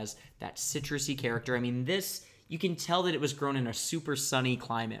grape has, that citrusy character. I mean, this, you can tell that it was grown in a super sunny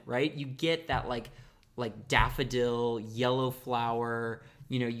climate, right? You get that like daffodil, yellow flower,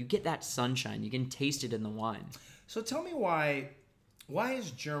 you get that sunshine. You can taste it in the wine. So tell me why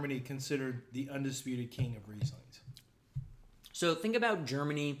is Germany considered the undisputed king of Rieslings? So think about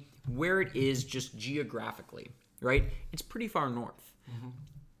Germany, where it is just geographically, right? It's pretty far north.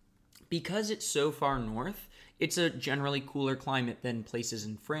 Because it's so far north, it's a generally cooler climate than places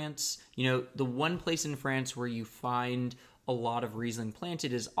in France. The one place in France where you find a lot of Riesling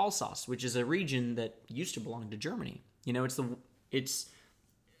planted is Alsace, which is a region that used to belong to Germany. It's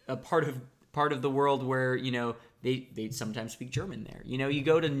a part of the world where, they sometimes speak German there. You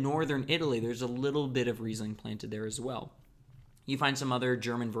go to northern Italy, there's a little bit of Riesling planted there as well. You find some other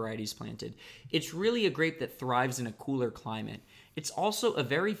German varieties planted. It's really a grape that thrives in a cooler climate. It's also a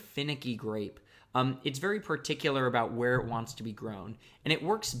very finicky grape. It's very particular about where it wants to be grown, and it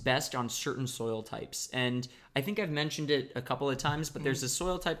works best on certain soil types. And I think I've mentioned it a couple of times, but there's a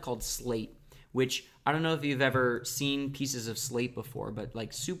soil type called slate, which I don't know if you've ever seen pieces of slate before, but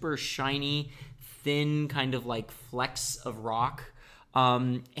like super shiny, thin kind of like flecks of rock.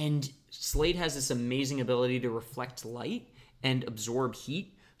 And slate has this amazing ability to reflect light and absorb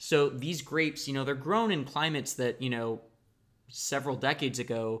heat. So these grapes, they're grown in climates that, several decades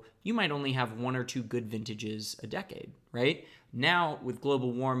ago, you might only have 1 or 2 good vintages a decade, right? Now, with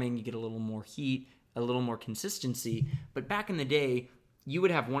global warming, you get a little more heat, a little more consistency. But back in the day, you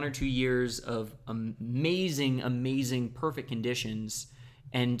would have 1 or 2 years of amazing, perfect conditions.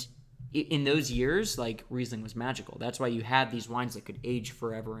 And in those years, like, Riesling was magical. That's why you had these wines that could age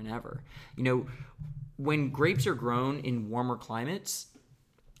forever and ever. You know, when grapes are grown in warmer climates,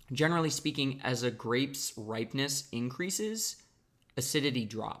 generally speaking, as a grape's ripeness increases, acidity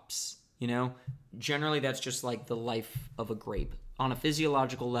drops. You know, generally that's just like the life of a grape. On a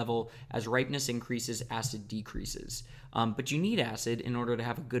physiological level, as ripeness increases, acid decreases. But you need acid in order to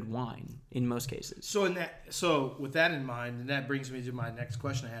have a good wine in most cases. So with that in mind, and that brings me to my next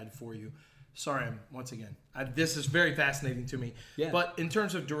question I had for you. Sorry, once again, this is very fascinating to me. Yeah. But in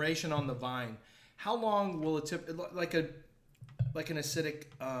terms of duration on the vine, how long will it like an acidic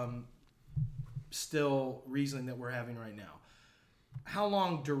still Riesling that we're having right now? How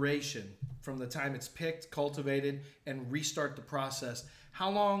long duration from the time it's picked, cultivated, and restart the process?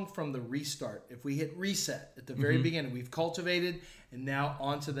 How long from the restart? If we hit reset at the very beginning, we've cultivated, and now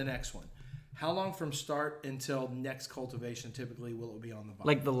on to the next one. How long from start until next cultivation typically will it be on the vine?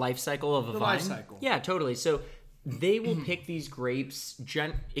 Like the life cycle of a vine? The life cycle. Yeah, totally. So they will pick these grapes,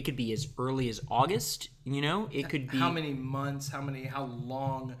 it could be as early as August, you know? It could be... How many months, how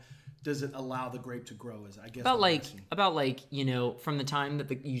long does it allow the grape to grow? Is I guess about like you know, from the time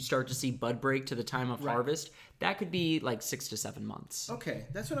that you start to see bud break to the time of harvest, that could be like 6 to 7 months. Okay,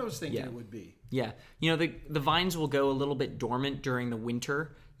 that's what I was thinking it would be. Yeah, you know, the vines will go a little bit dormant during the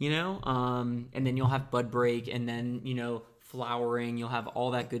winter, you know, and then you'll have bud break, and then, you know, flowering, you'll have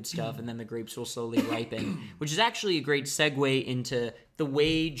all that good stuff, and then the grapes will slowly ripen, which is actually a great segue into the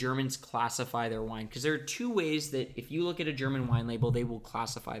way Germans classify their wine, because there are two ways that if you look at a German wine label, they will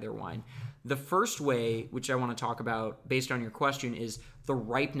classify their wine. The first way, which I want to talk about based on your question, is the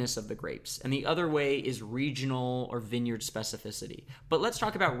ripeness of the grapes, and the other way is regional or vineyard specificity. But let's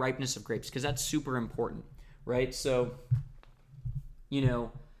talk about ripeness of grapes, because that's super important, right? So, you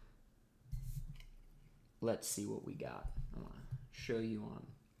know, let's see what we got. I want to show you on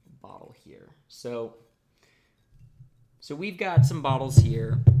the bottle here. So we've got some bottles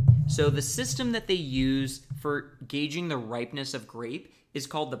here. So the system that they use for gauging the ripeness of grape is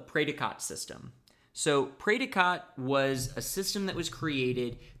called the Prédicat system. So Prédicat was a system that was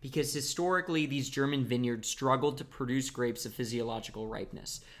created because historically these German vineyards struggled to produce grapes of physiological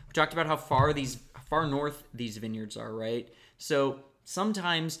ripeness. We talked about how far north these vineyards are, right? So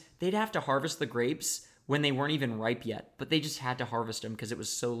sometimes they'd have to harvest the grapes when they weren't even ripe yet, but they just had to harvest them because it was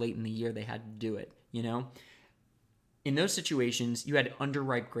so late in the year they had to do it, you know? In those situations, you had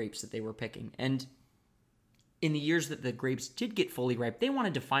underripe grapes that they were picking. And in the years that the grapes did get fully ripe, they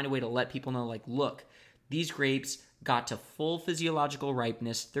wanted to find a way to let people know, like, look, these grapes got to full physiological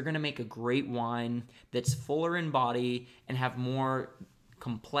ripeness. They're going to make a great wine that's fuller in body and have more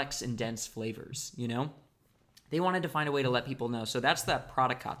complex and dense flavors, you know? They wanted to find a way to let people know. So that's that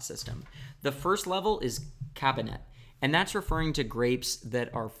Prédicat system. The first level is Cabernet, and that's referring to grapes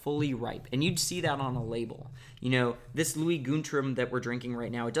that are fully ripe. And you'd see that on a label. You know, this Louis Guntram that we're drinking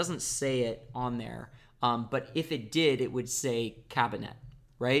right now, it doesn't say it on there, but if it did, it would say Cabernet,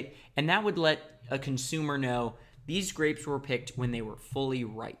 right? And that would let a consumer know these grapes were picked when they were fully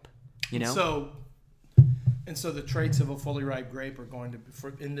ripe, you know? So the traits of a fully ripe grape are going to,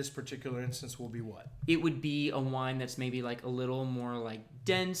 in this particular instance, will be what? It would be a wine that's maybe like a little more like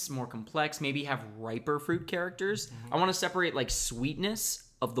dense, more complex, maybe have riper fruit characters. Mm-hmm. I want to separate like sweetness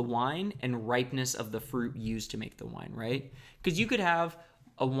of the wine and ripeness of the fruit used to make the wine, right? Because you could have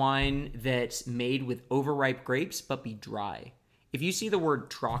a wine that's made with overripe grapes but be dry. If you see the word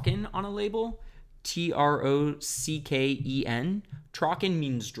Trocken on a label, Trocken, Trocken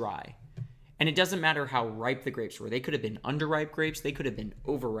means dry. And it doesn't matter how ripe the grapes were. They could have been underripe grapes. They could have been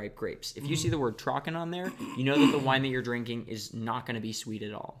overripe grapes. If you see the word Trocken on there, you know that the wine that you're drinking is not going to be sweet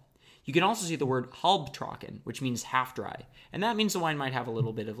at all. You can also see the word Halbtrocken, which means half dry. And that means the wine might have a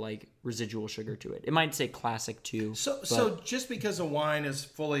little bit of like residual sugar to it. It might say classic too. So just because a wine is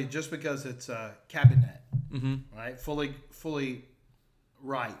just because it's a Cabernet, right? Fully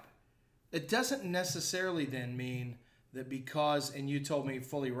ripe, it doesn't necessarily then mean that because, and you told me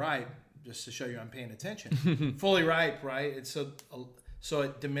fully ripe, just to show you I'm paying attention. Fully ripe, right? It's so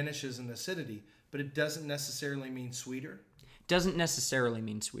it diminishes in acidity, but it doesn't necessarily mean sweeter. Doesn't necessarily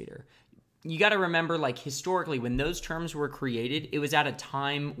mean sweeter. You got to remember, like, historically, when those terms were created, it was at a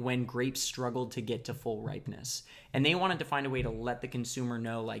time when grapes struggled to get to full ripeness. And they wanted to find a way to let the consumer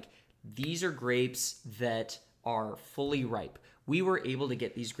know, like, these are grapes that are fully ripe. We were able to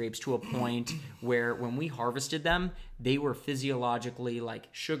get these grapes to a point where when we harvested them, they were physiologically, like,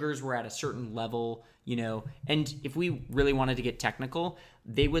 sugars were at a certain level, you know, and if we really wanted to get technical,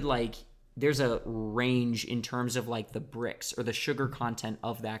 they would, like, there's a range in terms of, like, the Brix or the sugar content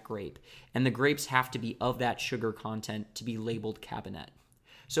of that grape, and the grapes have to be of that sugar content to be labeled Cabernet.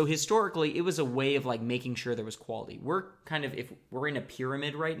 So historically, it was a way of like making sure there was quality. We're kind of, if we're in a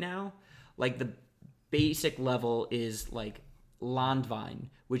pyramid right now, like the basic level is like Landwein,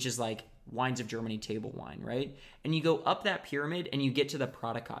 which is like wines of Germany table wine, right? And you go up that pyramid and you get to the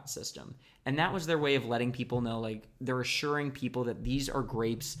Prädikat system. And that was their way of letting people know, like, they're assuring people that these are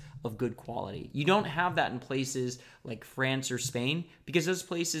grapes of good quality. You don't have that in places like France or Spain because those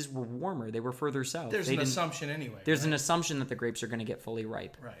places were warmer. They were further south. There's an assumption anyway. There's an assumption that the grapes are going to get fully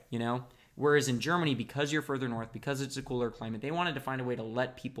ripe. Right. You know? Whereas in Germany, because you're further north, because it's a cooler climate, they wanted to find a way to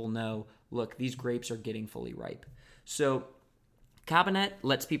let people know, look, these grapes are getting fully ripe. So Kabinett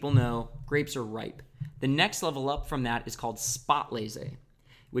lets people know grapes are ripe. The next level up from that is called Spätlese,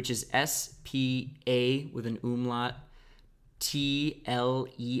 which is S-P-A with an umlaut,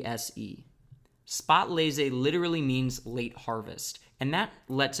 T-L-E-S-E. Spätlese literally means late harvest, and that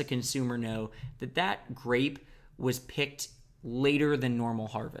lets a consumer know that that grape was picked later than normal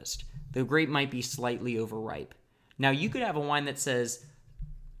harvest. The grape might be slightly overripe. Now, you could have a wine that says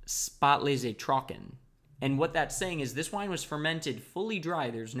Spätlese Trocken, and what that's saying is this wine was fermented fully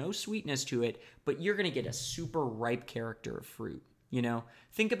dry. There's no sweetness to it, but you're going to get a super ripe character of fruit. You know,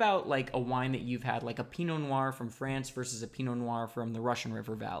 think about like a wine that you've had, like a Pinot Noir from France versus a Pinot Noir from the Russian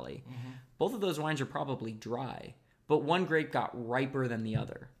River Valley. Mm-hmm. Both of those wines are probably dry, but one grape got riper than the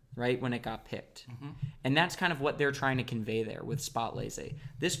other, right, when it got picked. Mm-hmm. And that's kind of what they're trying to convey there with Spätlese.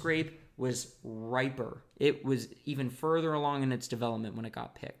 This grape was riper. It was even further along in its development when it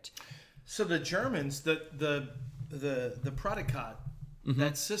got picked. So the Germans, the Prädikat,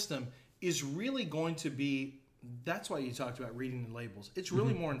 that system is really going to be. That's why you talked about reading the labels. It's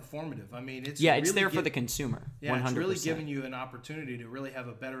really more informative. I mean, it's it's there for the consumer. Yeah, 100%. It's really giving you an opportunity to really have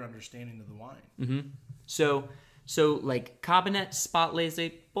a better understanding of the wine. Mm-hmm. So like Kabinett,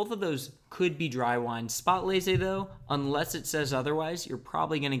 Spätlese, both of those could be dry wines. Spätlese, though, unless it says otherwise, you're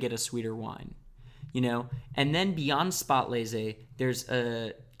probably going to get a sweeter wine. You know, and then beyond Spätlese, there's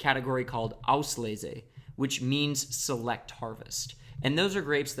a category called Auslese, which means select harvest. And those are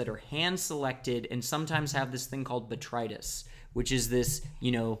grapes that are hand selected and sometimes have this thing called botrytis, which is this,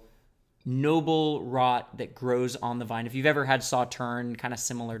 you know, noble rot that grows on the vine. If you've ever had Sauterne, kind of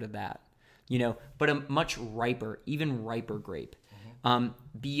similar to that, you know, but a much riper, even riper grape.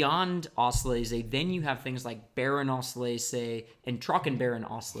 Beyond Auslese, then you have things like Baron Auslese and Trockenbaron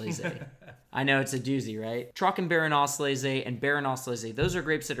Auslese. I know it's a doozy, right? Trockenbaron Auslese and Baron Auslese, those are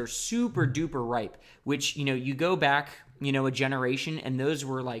grapes that are super duper ripe, which, you know, you go back, you know, a generation, and those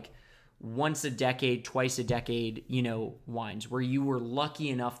were like once a decade, twice a decade, you know, wines where you were lucky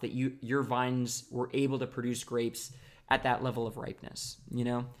enough that your vines were able to produce grapes at that level of ripeness, you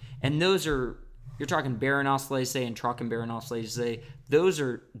know? And those are, you're talking Baron Auslese and Trockenbaron Auslese, those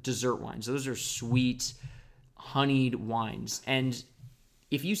are dessert wines. Those are sweet, honeyed wines. And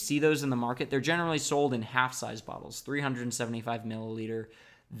if you see those in the market, they're generally sold in half-size bottles, 375 milliliter.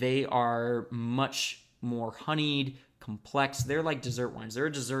 They are much more honeyed, complex. They're like dessert wines. They're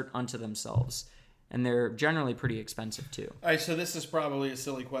a dessert unto themselves. And they're generally pretty expensive too. All right, so this is probably a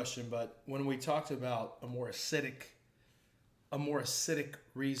silly question, but when we talked about a more acidic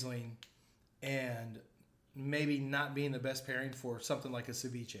Riesling and maybe not being the best pairing for something like a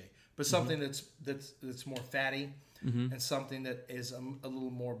ceviche, but something that's more fatty and something that is a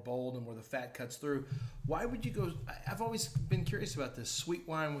little more bold and where the fat cuts through, why would you go? I've always been curious about this sweet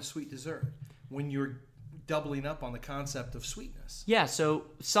wine with sweet dessert when you're doubling up on the concept of sweetness. Yeah, so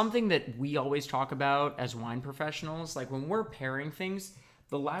something that we always talk about as wine professionals, like when we're pairing things,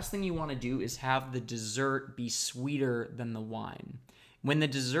 the last thing you want to do is have the dessert be sweeter than the wine. When the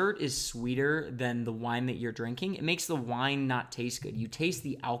dessert is sweeter than the wine that you're drinking, it makes the wine not taste good. You taste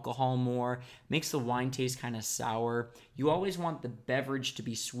the alcohol more, makes the wine taste kind of sour. You always want the beverage to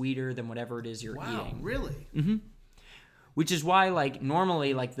be sweeter than whatever it is you're eating. Wow, really? Mm-hmm. Which is why, like,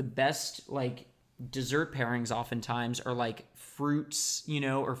 normally, like, the best, like, dessert pairings oftentimes are, like, fruits, you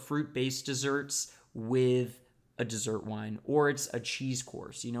know, or fruit-based desserts with a dessert wine, or it's a cheese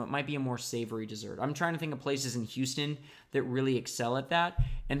course. You know, it might be a more savory dessert. I'm trying to think of places in Houston that really excel at that,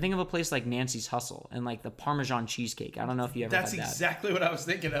 and think of a place like Nancy's Hustle and like the Parmesan cheesecake. I don't know if you ever had that. That's exactly what I was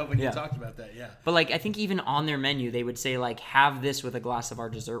thinking of when you talked about that. Yeah. But like, I think even on their menu, they would say like, have this with a glass of our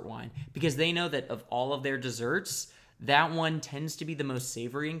dessert wine, because they know that of all of their desserts, that one tends to be the most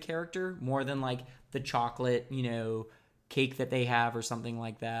savory in character, more than like the chocolate, you know, cake that they have or something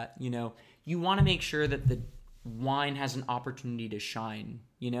like that. You know, you want to make sure that the wine has an opportunity to shine,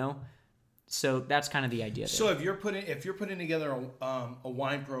 you know? So that's kind of the idea there. So if you're putting together a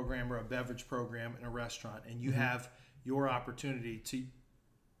wine program or a beverage program in a restaurant, and you have your opportunity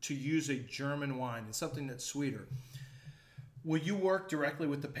to use a German wine and something that's sweeter, Will you work directly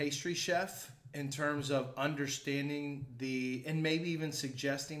with the pastry chef in terms of understanding and maybe even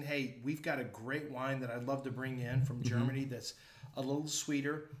suggesting, hey, we've got a great wine that I'd love to bring in from Germany that's a little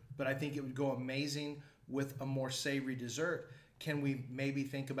sweeter, but I think it would go amazing with a more savory dessert. Can we maybe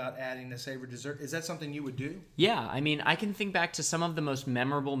think about adding a savory dessert? Is that something you would do? Yeah, I mean, I can think back to some of the most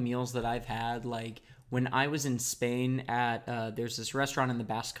memorable meals that I've had, like when I was in Spain there's this restaurant in the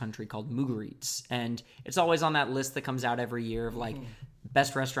Basque Country called Mugaritz, and it's always on that list that comes out every year of like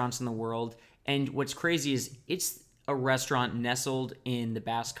best restaurants in the world. And what's crazy is it's a restaurant nestled in the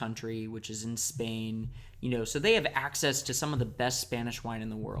Basque Country, which is in Spain, so they have access to some of the best Spanish wine in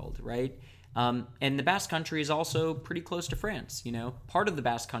the world, right? And the Basque Country is also pretty close to France. Part of the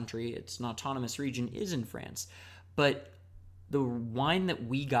Basque Country, it's an autonomous region, is in France. But the wine that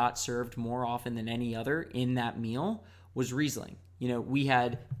we got served more often than any other in that meal was Riesling. We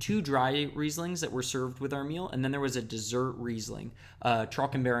had 2 dry Rieslings that were served with our meal, and then there was a dessert Riesling,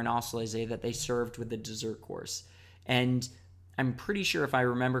 Trockenbeeren Auslese, that they served with the dessert course. And I'm pretty sure, if I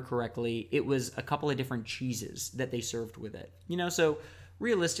remember correctly, it was a couple of different cheeses that they served with it. So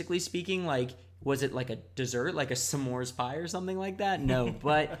realistically speaking, like, was it like a dessert, like a s'mores pie or something like that? No,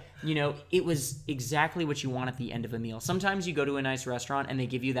 but, it was exactly what you want at the end of a meal. Sometimes you go to a nice restaurant and they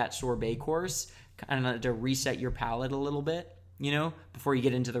give you that sorbet course kind of to reset your palate a little bit, before you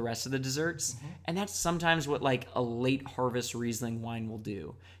get into the rest of the desserts. And that's sometimes what like a late harvest Riesling wine will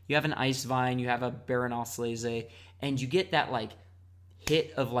do. You have an ice vine, you have a Baron Auslese, and you get that like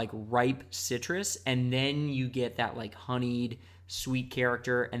hit of like ripe citrus, and then you get that like honeyed sweet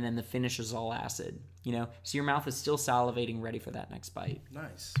character, and then the finish is all acid, so your mouth is still salivating, ready for that next bite.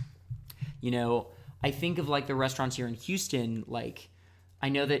 Nice. I think of like the restaurants here in Houston, like I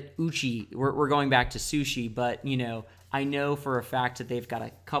know that Uchi, we're going back to sushi, but I know for a fact that they've got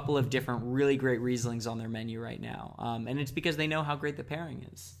a couple of different really great Rieslings on their menu right now, and it's because they know how great the pairing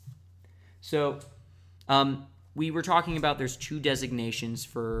is. So we were talking about there's 2 designations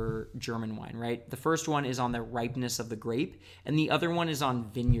for German wine, right? The first one is on the ripeness of the grape, and the other one is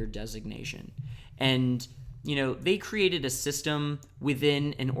on vineyard designation. And, they created a system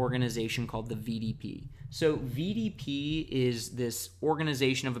within an organization called the VDP. So VDP is this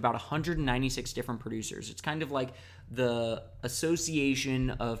organization of about 196 different producers. It's kind of like the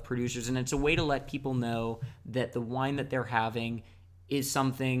association of producers, and it's a way to let people know that the wine that they're having is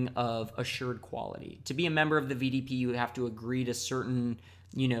something of assured quality. To be a member of the VDP, you have to agree to certain,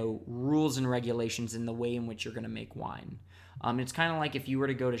 rules and regulations in the way in which you're going to make wine. It's kind of like if you were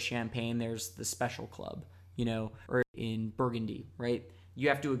to go to Champagne, there's the Special Club, or in Burgundy, right? You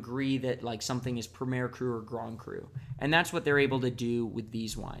have to agree that like something is Premier Cru or Grand Cru. And that's what they're able to do with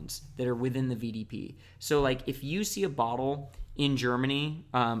these wines that are within the VDP. So like if you see a bottle in Germany,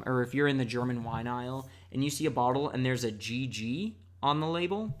 or if you're in the German wine aisle and you see a bottle and there's a GG on the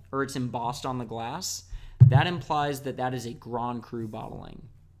label, or it's embossed on the glass, that implies that that is a Grand Cru bottling,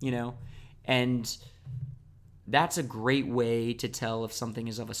 and that's a great way to tell if something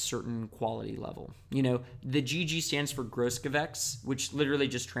is of a certain quality level. The GG stands for Großgewächs, which literally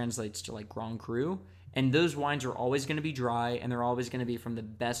just translates to like Grand Cru, and those wines are always going to be dry, and they're always going to be from the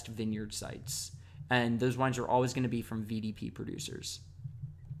best vineyard sites, and those wines are always going to be from VDP producers.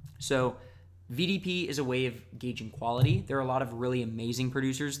 So VDP is a way of gauging quality. There are a lot of really amazing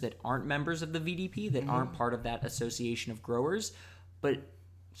producers that aren't members of the VDP, that aren't part of that association of growers. But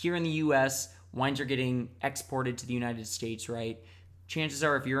here in the U.S., wines are getting exported to the United States, right? Chances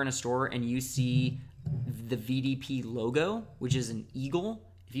are if you're in a store and you see the VDP logo, which is an eagle,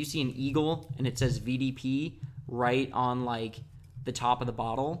 if you see an eagle and it says VDP right on like the top of the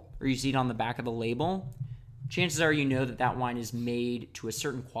bottle, or you see it on the back of the label, chances are that wine is made to a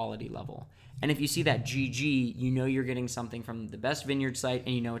certain quality level. And if you see that GG, you're getting something from the best vineyard site,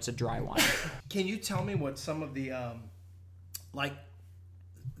 and it's a dry wine. Can you tell me what some of the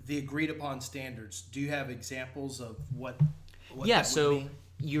the agreed upon standards? Do you have examples of what yeah, that would mean?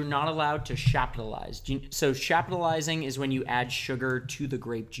 You're not allowed to chaptalize. So chaptalizing is when you add sugar to the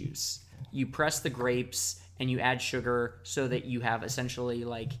grape juice. You press the grapes and you add sugar so that you have essentially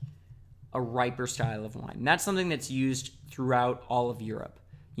like a riper style of wine. And that's something that's used throughout all of Europe.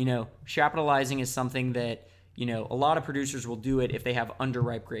 Chaptalizing is something that, a lot of producers will do it if they have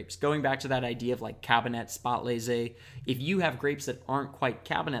underripe grapes. Going back to that idea of like Cabernet, Spätlese, if you have grapes that aren't quite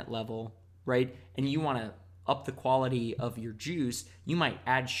Cabernet level, right, and you want to up the quality of your juice, you might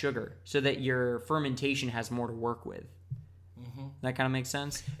add sugar so that your fermentation has more to work with. That kind of makes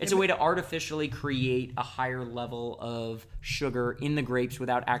sense? It's a way to artificially create a higher level of sugar in the grapes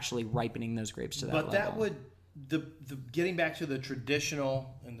without actually ripening those grapes to that level. But that would... The getting back to the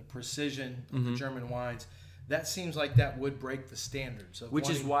traditional and the precision of the German wines, that seems like that would break the standards. Which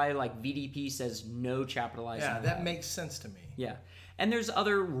is why like VDP says no capitalizing. Yeah, that makes sense to me. Yeah. And there's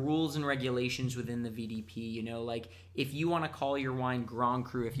other rules and regulations within the VDP, you know, like if you want to call your wine Grand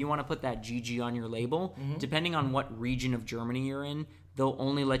Cru, if you want to put that GG on your label, depending on what region of Germany you're in, they'll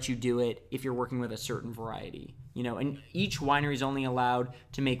only let you do it if you're working with a certain variety, you know, and each winery is only allowed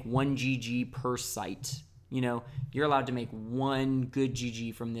to make 1 GG per site. You know, you're allowed to make 1 good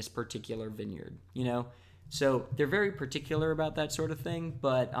GG from this particular vineyard, you know? So they're very particular about that sort of thing,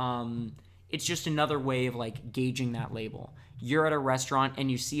 but it's just another way of like gauging that label. You're at a restaurant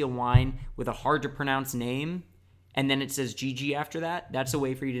and you see a wine with a hard to pronounce name, and then it says GG after that. That's a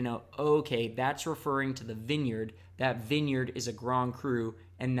way for you to know, okay, that's referring to the vineyard. That vineyard is a Grand Cru,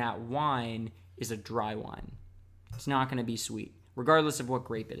 and that wine is a dry wine. It's not going to be sweet, regardless of what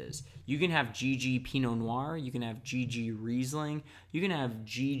grape it is. You can have GG Pinot Noir, you can have GG Riesling, you can have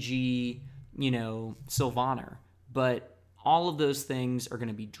GG, you know, Sylvaner, but all of those things are going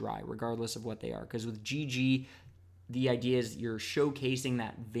to be dry, regardless of what they are. Because with GG, the idea is you're showcasing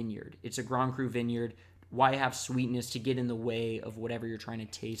that vineyard. It's a Grand Cru vineyard. Why have sweetness to get in the way of whatever you're trying to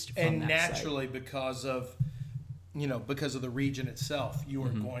taste from and that naturally site? because of the region itself, you are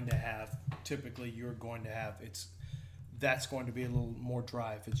going to have that's going to be a little more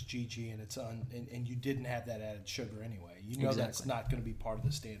dry if it's GG and it's and you didn't have that added sugar anyway. You know that's not going to be part of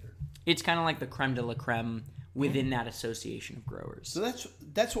the standard. It's kind of like the creme de la creme within that association of growers. So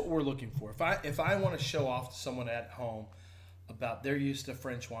that's what we're looking for. If I want to show off to someone at home about they're used to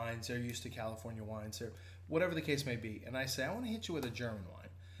French wines, they're used to California wines, or whatever the case may be, and I say I want to hit you with a German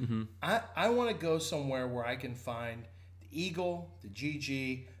wine. I want to go somewhere where I can find the Eagle, the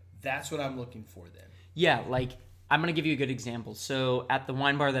GG. That's what I'm looking for then. Yeah, like I'm going to give you a good example. So at the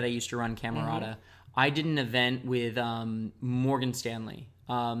wine bar that I used to run, Camerata, I did an event with Morgan Stanley.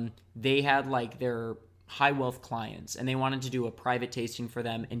 They had like their high wealth clients, and they wanted to do a private tasting for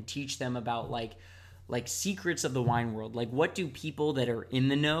them and teach them about like secrets of the wine world. Like what do people that are in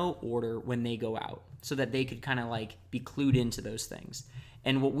the know order when they go out, so that they could kind of like be clued into those things.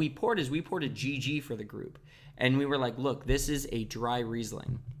 And what we poured a GG for the group. And we were like, look, this is a dry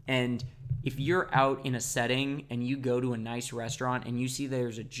Riesling. And if you're out in a setting and you go to a nice restaurant and you see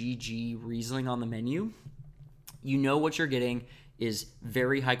there's a GG Riesling on the menu, you know what you're getting is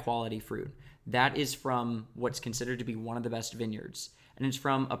very high quality fruit. That is from what's considered to be one of the best vineyards. And it's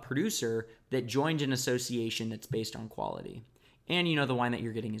from a producer that joined an association that's based on quality. And you know the wine that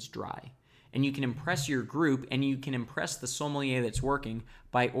you're getting is dry. And you can impress your group and you can impress the sommelier that's working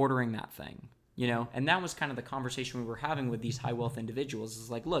by ordering that thing. You know, and that was kind of the conversation we were having with these high wealth individuals.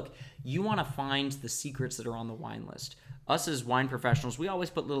 Is like, look, you want to find the secrets that are on the wine list. Us as wine professionals, we always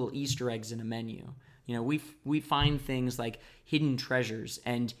put little Easter eggs in a menu. You know, we find things like hidden treasures,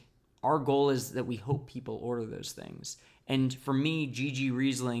 and our goal is that we hope people order those things. And for me, GG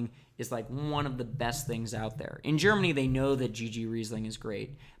Riesling is like one of the best things out there. In Germany, they know that GG Riesling is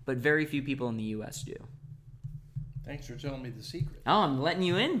great, but very few people in the U.S. do. Thanks for telling me the secret. Oh, I'm letting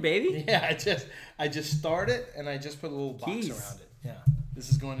you in, baby. Yeah, I just started and I just put a little box Keys around it. Yeah, this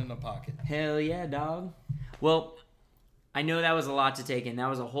is going in the pocket. Hell yeah, dog. Well, I know that was a lot to take in. That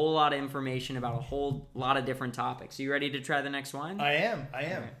was a whole lot of information about a whole lot of different topics. Are you ready to try the next wine? I am.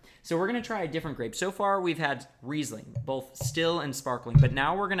 Right. So we're going to try a different grape. So far, we've had Riesling, both still and sparkling. But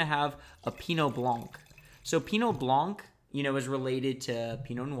now we're going to have a Pinot Blanc. So Pinot Blanc, you know, is related to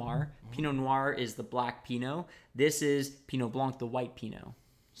Pinot Noir. Pinot Noir is the black Pinot. This is Pinot Blanc, the white Pinot.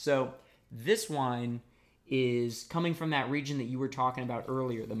 So this wine is coming from that region that you were talking about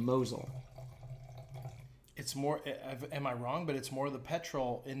earlier, the Mosel. It's more, am I wrong? But it's more the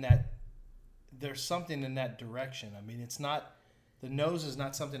petrol in that there's something in that direction. I mean, it's not, the nose is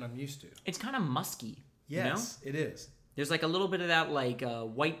not something I'm used to. It's kind of musky. Yes, you know? it is. There's like a little bit of that like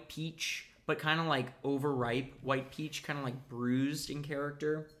white peach, but kind of like overripe white peach, kind of like bruised in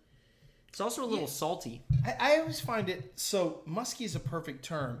character. It's also a little salty. I always find it, so musky is a perfect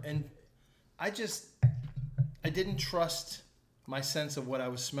term. And I didn't trust my sense of what I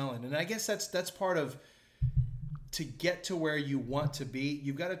was smelling. And I guess that's part of, to get to where you want to be,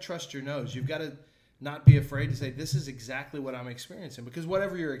 you've got to trust your nose. You've got to not be afraid to say, this is exactly what I'm experiencing. Because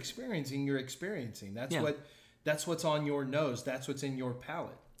whatever you're experiencing, you're experiencing. That's what's on your nose. That's what's in your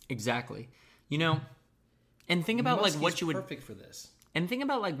palate. Exactly. You know, and think about Musky's like what you would perfect for this. And think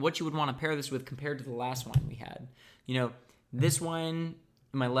about like what you would want to pair this with compared to the last wine we had. You know, this wine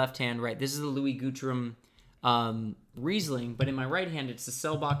in my left hand, right? This is the Louis Guttram Riesling, but in my right hand, it's the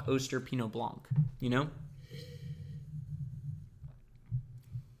Selbach Oster Pinot Blanc. You know.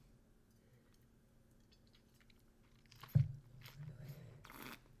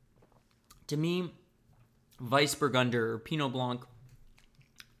 To me, Weissburgunder or Pinot Blanc,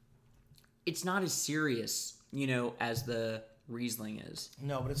 it's not as serious, as the Riesling is.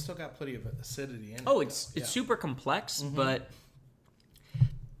 No, but it's still got plenty of acidity in it. Oh, it's super complex, but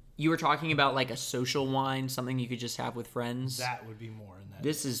you were talking about like a social wine, something you could just have with friends. That would be more in that.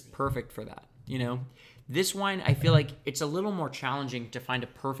 This is perfect for that, This wine, I feel like it's a little more challenging to find a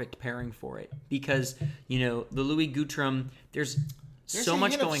perfect pairing for it because, the Louis Guttrim, there's so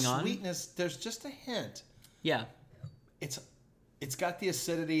much going on. Sweetness, there's just a hint. Yeah. It's got the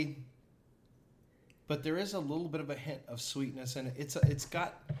acidity, but there is a little bit of a hint of sweetness, and it's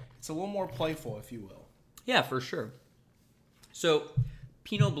a little more playful, if you will. Yeah, for sure. So,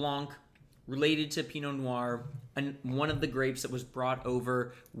 Pinot Blanc, related to Pinot Noir, and one of the grapes that was brought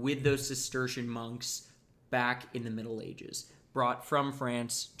over with those Cistercian monks back in the Middle Ages, brought from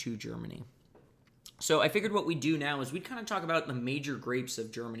France to Germany. So I figured what we'd do now is we'd kind of talk about the major grapes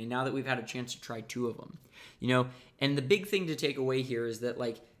of Germany now that we've had a chance to try two of them. And the big thing to take away here is that,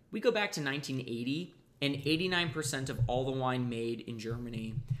 like, we go back to 1980, and 89% of all the wine made in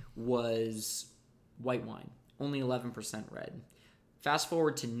Germany was white wine, only 11% red. Fast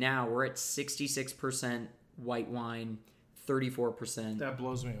forward to now, we're at 66% white wine, 34% That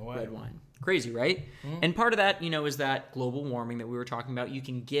blows me away. red wine. Crazy, right? And part of that, is that global warming that we were talking about. You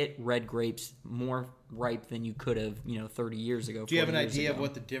can get red grapes more ripe than you could have, 30 years ago. Do you have an idea of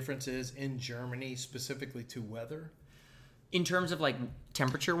what the difference is in Germany specifically to weather? In terms of like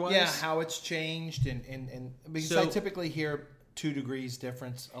temperature-wise? Yeah, how it's changed and because I typically hear 2 degrees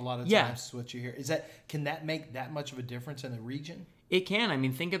difference a lot of times. Yeah. Is what you hear. Can that make that much of a difference in the region? It can. I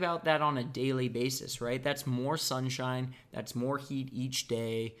mean, think about that on a daily basis, right? That's more sunshine. That's more heat each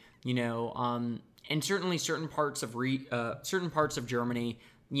day. And certainly certain parts of Germany,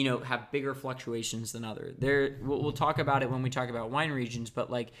 have bigger fluctuations than others. We'll talk about it when we talk about wine regions.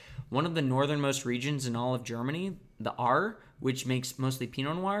 But like one of the northernmost regions in all of Germany, the Ahr, which makes mostly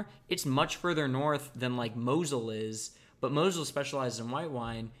Pinot Noir, it's much further north than like Mosel is. But Mosel specializes in white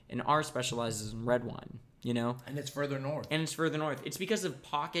wine, and Ahr specializes in red wine. And it's further north. It's because of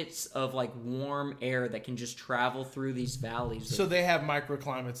pockets of like warm air that can just travel through these valleys. So they have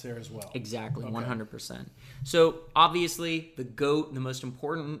microclimates there as well. Exactly, okay. 100%. So obviously the GOAT, the most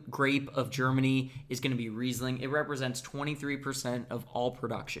important grape of Germany, is going to be Riesling. It represents 23% of all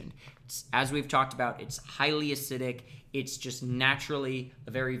production. As we've talked about, it's highly acidic. It's just naturally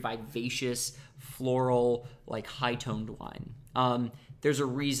a very vivacious, floral, like high-toned wine. There's a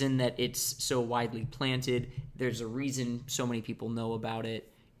reason that it's so widely planted. There's a reason so many people know about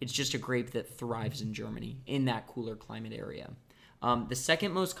it. It's just a grape that thrives in Germany, in that cooler climate area. The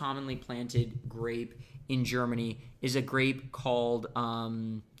second most commonly planted grape in Germany is a grape called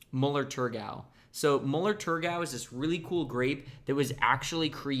Müller-Thurgau. So Müller-Thurgau is this really cool grape that was actually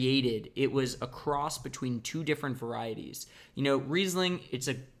created. It was a cross between two different varieties. Riesling, it's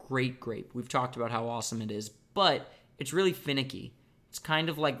a great grape. We've talked about how awesome it is, but it's really finicky. It's kind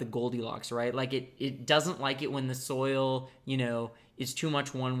of like the Goldilocks, right? Like it doesn't like it when the soil, is too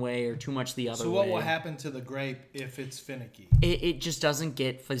much one way or too much the other way. So what will happen to the grape if it's finicky? It just doesn't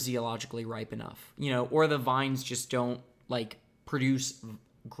get physiologically ripe enough, or the vines just don't like produce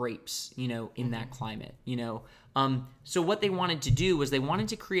grapes, in that climate, So what they wanted to do was they wanted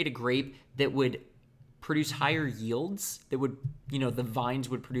to create a grape that would produce higher yields, that would, the vines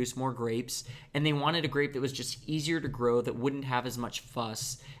would produce more grapes, and they wanted a grape that was just easier to grow, that wouldn't have as much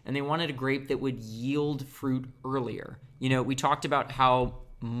fuss, and they wanted a grape that would yield fruit earlier. We talked about how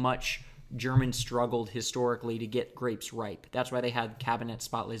much Germans struggled historically to get grapes ripe. That's why they had Cabernet,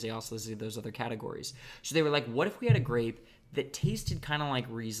 Spätlese, Auslese, those other categories. So they were like, what if we had a grape that tasted kind of like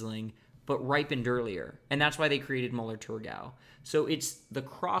Riesling, but ripened earlier? And that's why they created Müller-Thurgau. So it's the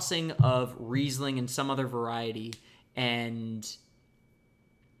crossing of Riesling and some other variety, and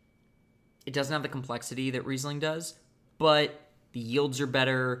it doesn't have the complexity that Riesling does, but the yields are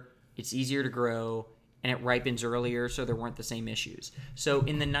better, it's easier to grow, and it ripens earlier, so there weren't the same issues. So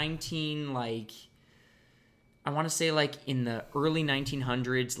in the in the early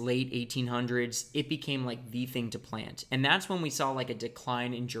 1900s, late 1800s, it became like the thing to plant. And that's when we saw like a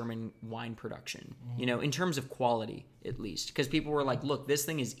decline in German wine production, in terms of quality, at least. Because people were like, look, this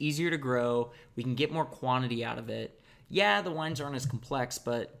thing is easier to grow. We can get more quantity out of it. Yeah, the wines aren't as complex,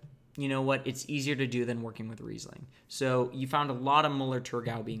 but you know what? It's easier to do than working with Riesling. So you found a lot of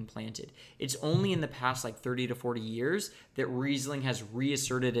Müller-Thurgau being planted. It's only in the past like 30 to 40 years that Riesling has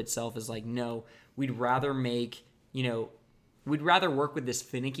reasserted itself as like, no, we'd rather work with this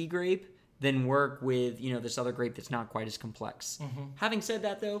finicky grape than work with, this other grape that's not quite as complex. Mm-hmm. Having said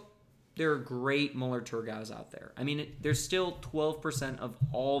that, though, there are great Müller-Thurgaus out there. I mean, there's still 12% of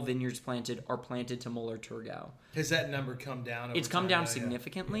all vineyards planted are planted to Müller-Thurgau. Has that number come down? It's come down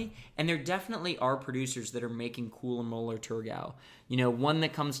significantly, and there definitely are producers that are making cool Müller-Thurgau. One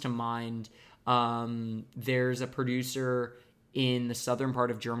that comes to mind, there's a producer in the southern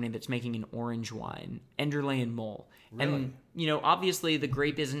part of Germany that's making an orange wine, Enderle and Moll. Really? And, obviously the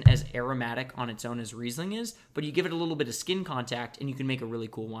grape isn't as aromatic on its own as Riesling is, but you give it a little bit of skin contact and you can make a really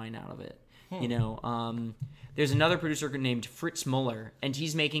cool wine out of it. There's another producer named Fritz Müller, and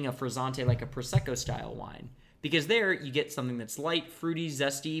he's making a Frizzante, like a Prosecco style wine. Because there you get something that's light, fruity,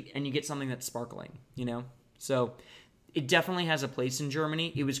 zesty, and you get something that's sparkling, So it definitely has a place in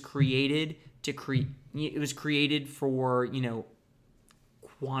Germany. It was created for,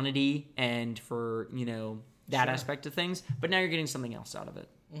 quantity and for, that aspect of things, but now you're getting something else out of it.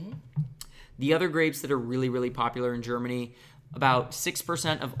 Mm-hmm. The other grapes that are really, really popular in Germany, about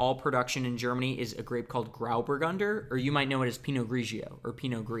 6% of all production in Germany is a grape called Grauburgunder, or you might know it as Pinot Grigio or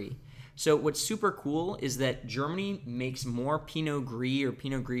Pinot Gris. So what's super cool is that Germany makes more Pinot Gris or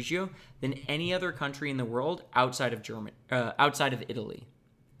Pinot Grigio than any other country in the world outside of Italy.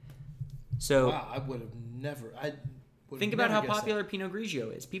 So wow, I would have never. Think about how popular Pinot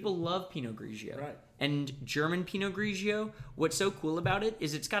Grigio is. People love Pinot Grigio. Right. And German Pinot Grigio, what's so cool about it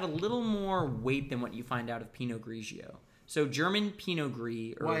is it's got a little more weight than what you find out of Pinot Grigio. So German Pinot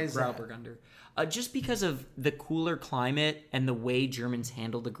Gris or Grauburgunder, just because of the cooler climate and the way Germans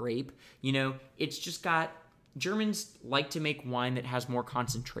handle the grape, it's just got, Germans like to make wine that has more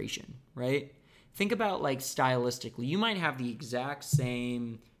concentration, right? Think about like stylistically, you might have the exact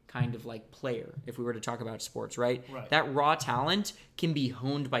same kind of like player if we were to talk about sports, right? That raw talent can be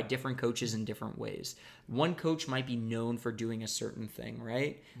honed by different coaches in different ways. One coach might be known for doing a certain thing,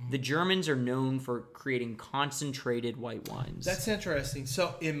 right? Mm-hmm. The Germans are known for creating concentrated white wines. That's interesting.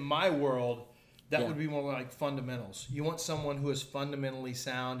 So in my world, that would be more like fundamentals. You want someone who is fundamentally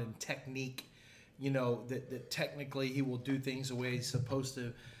sound in technique, that technically he will do things the way he's supposed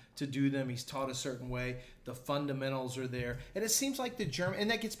to do them. He's taught a certain way. The fundamentals are there. And it seems like the German, and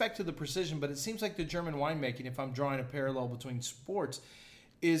that gets back to the precision, but it seems like the German winemaking, if I'm drawing a parallel between sports,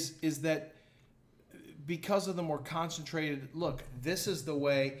 is that because of the more concentrated, look, this is the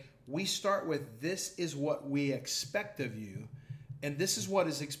way we start with, this is what we expect of you, and this is what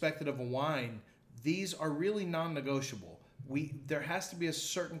is expected of a wine. These are really non-negotiable. There has to be a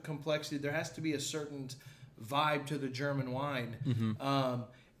certain complexity. There has to be a certain vibe to the German wine. Mm-hmm.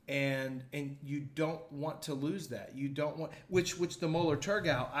 And you don't want to lose that. You don't want, which the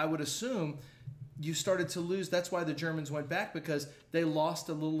Müller-Thurgau, I would assume you started to lose. That's why the Germans went back, because they lost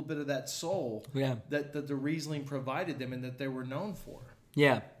a little bit of that soul that the Riesling provided them and that they were known for.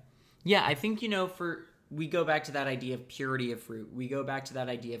 Yeah. I think, we go back to that idea of purity of fruit. We go back to that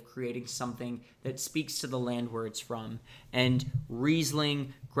idea of creating something that speaks to the land where it's from. And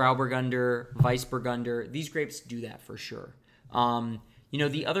Riesling, Grauburgunder, Weissburgunder, these grapes do that for sure.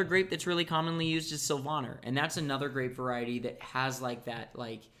 The other grape that's really commonly used is Sylvaner, and that's another grape variety that has like that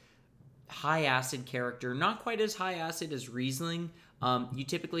like high acid character, not quite as high acid as Riesling. You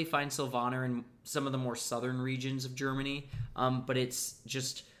typically find Sylvaner in some of the more southern regions of Germany, but it's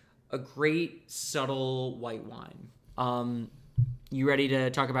just a great subtle white wine. You ready to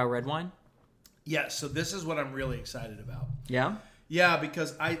talk about red wine? Yeah, so this is what I'm really excited about. Yeah? Yeah,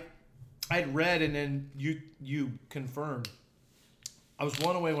 because I'd read and then you confirmed. I was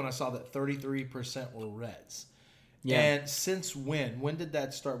blown away when I saw that 33% were reds. Yeah. And since when? When did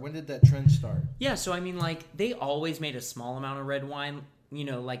that start? When did that trend start? Yeah, so I mean, like, they always made a small amount of red wine.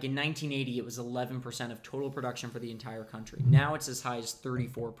 Like in 1980, it was 11% of total production for the entire country. Now it's as high as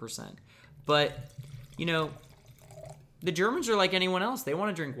 34%. But, the Germans are like anyone else. They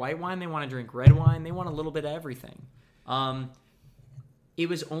want to drink white wine. They want to drink red wine. They want a little bit of everything. It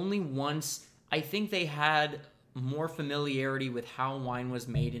was only once, I think they had more familiarity with how wine was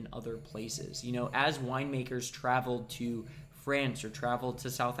made in other places. As winemakers traveled to France or traveled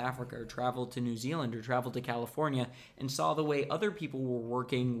to South Africa or traveled to New Zealand or traveled to California and saw the way other people were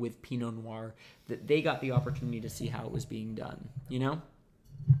working with Pinot Noir, that they got the opportunity to see how it was being done,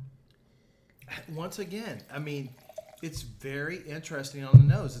 Once again, I mean, it's very interesting on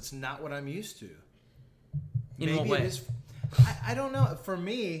the nose. It's not what I'm used to. In what way? It is, I don't know. For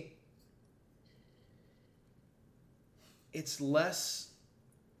me, it's less,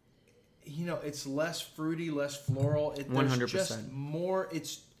 it's less fruity, less floral. 100%. There's just more,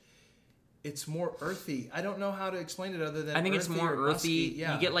 it's more earthy. I don't know how to explain it other than I think it's more earthy.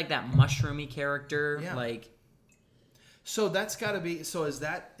 Yeah. You get like that mushroomy character. Yeah. Like, So that's got to be. So is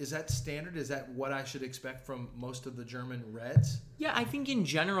that standard? Is that what I should expect from most of the German reds? Yeah, I think in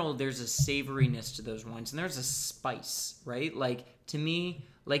general there's a savoriness to those wines, and there's a spice, right? Like to me,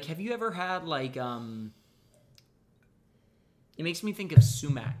 like have you ever had like it makes me think of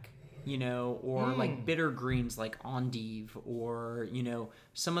sumac, or like bitter greens like endive, or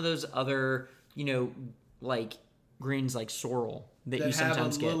some of those other like greens like sorrel that you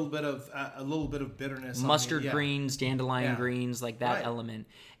sometimes get. A little bit of bitterness. Mustard greens, dandelion greens, like that Right. element,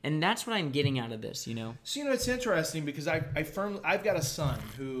 and that's what I'm getting out of this. So it's interesting because I've got a son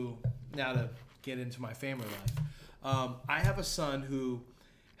who, now to get into my family life, I have a son who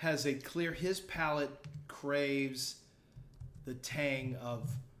has his palate craves the tang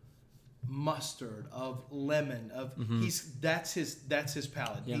of mustard, of lemon, of that's his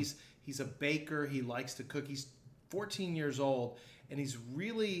palate. Yeah. He's a baker. He likes to cook. He's 14 years old, and he's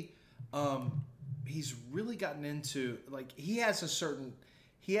really gotten into, like, he has a certain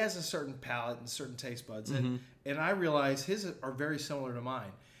palate and certain taste buds, and I realize his are very similar to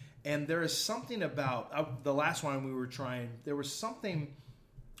mine. And there is something about the last wine we were trying. There was something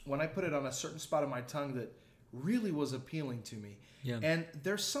when I put it on a certain spot of my tongue that really was appealing to me. Yeah. And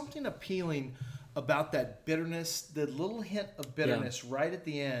there's something appealing about that bitterness, the little hint of bitterness right at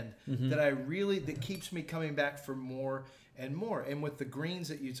the end that keeps me coming back for more and more. And with the greens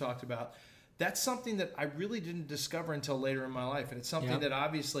that you talked about, that's something that I really didn't discover until later in my life. And it's something that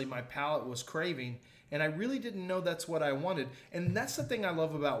obviously my palate was craving, and I really didn't know that's what I wanted. And that's the thing I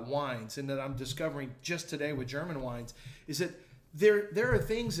love about wines, and that I'm discovering just today with German wines, is that there are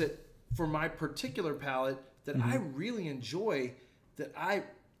things that, for my particular palate, that I really enjoy, that I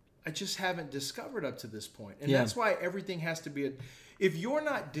just haven't discovered up to this point. And that's why everything has to be if you're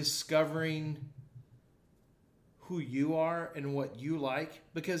not discovering who you are and what you like,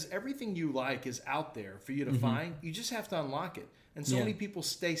 because everything you like is out there for you to find, you just have to unlock it. And so many people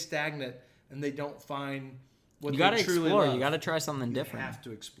stay stagnant and they don't find what they truly love. You got to try something different. You have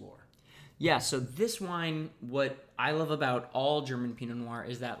to explore. Yeah, so this wine, what I love about all German Pinot Noir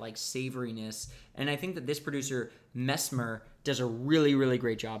is that like savoriness, and I think that this producer, Messmer, does a really, really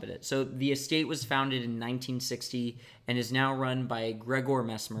great job at it. So the estate was founded in 1960 and is now run by Gregor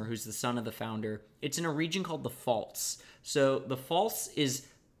Messmer, who's the son of the founder. It's in a region called the Pfalz. So the Pfalz is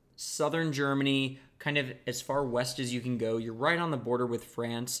southern Germany, kind of as far west as you can go. You're right on the border with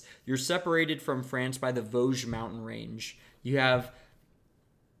France. You're separated from France by the Vosges mountain range. You have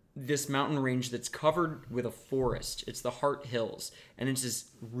this mountain range that's covered with a forest. It's the Hart Hills, and it's this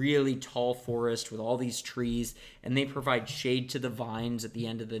really tall forest with all these trees, and they provide shade to the vines at the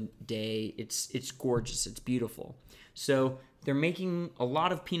end of the day. It's gorgeous. It's beautiful. So they're making a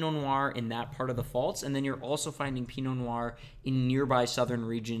lot of Pinot Noir in that part of the Pfalz, and then you're also finding Pinot Noir in nearby southern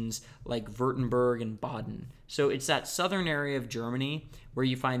regions like Württemberg and Baden. So it's that southern area of Germany where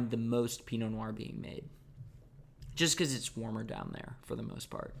you find the most Pinot Noir being made, just because it's warmer down there for the most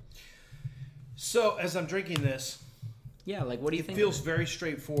part. So as I'm drinking this, yeah, like what do you think? It feels very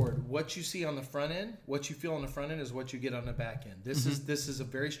straightforward. What you see on the front end, what you feel on the front end, is what you get on the back end. This is a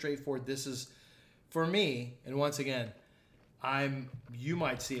very straightforward. This is, for me, and once again, you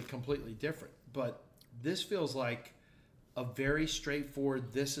might see it completely different, but this feels like a very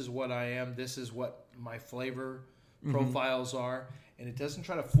straightforward. This is what I am. This is what my flavor profiles are. And it doesn't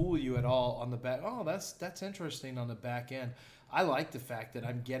try to fool you at all on the back. Oh, that's interesting on the back end. I like the fact that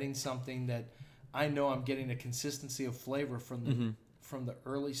I'm getting something that I know I'm getting a consistency of flavor from the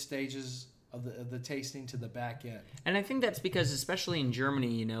early stages of the tasting to the back end. And I think that's because, especially in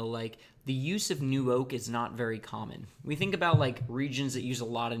Germany, like the use of new oak is not very common. We think about like regions that use a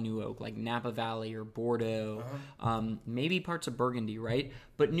lot of new oak, like Napa Valley or Bordeaux, maybe parts of Burgundy, right?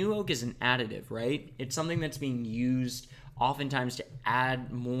 But new oak is an additive, right? It's something that's being used oftentimes to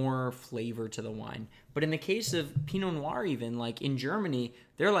add more flavor to the wine. But in the case of Pinot Noir, even like in Germany,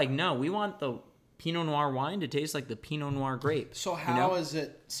 they're like, no, we want the Pinot Noir wine to taste like the Pinot Noir grape. So how is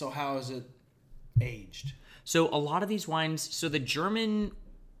it aged? So a lot of these wines, so the German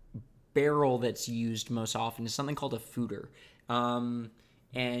barrel that's used most often is something called a Fuder.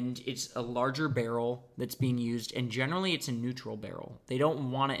 And it's a larger barrel that's being used, and generally it's a neutral barrel. They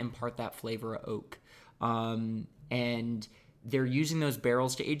don't want to impart that flavor of oak. And they're using those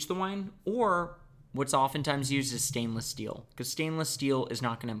barrels to age the wine, or what's oftentimes used is stainless steel, because stainless steel is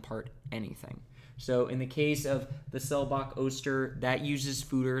not going to impart anything. So in the case of the Selbach Oster, that uses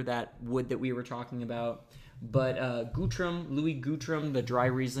Fuder, that wood that we were talking about. But Louis Guttram, the dry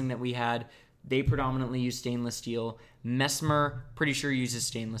Riesling that we had, they predominantly use stainless steel. Messmer, pretty sure, uses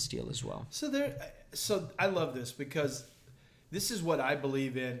stainless steel as well. So I love this, because this is what I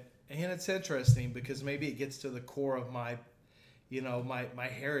believe in. And it's interesting because maybe it gets to the core of my, my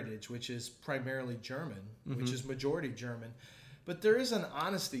heritage, which is primarily German, which is majority German. But there is an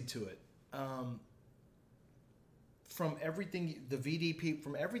honesty to it. From everything, the VDP,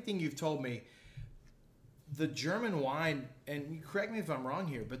 from everything you've told me, the German wine, and correct me if I'm wrong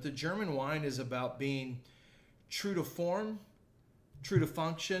here, but the German wine is about being true to form, true to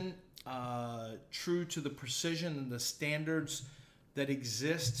function, true to the precision and the standards that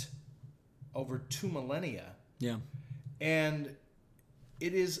exist over 2 millennia. Yeah. And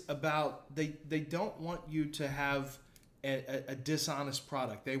it is about, they don't want you to have a dishonest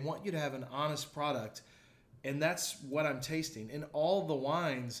product. They want you to have an honest product. And that's what I'm tasting. In all the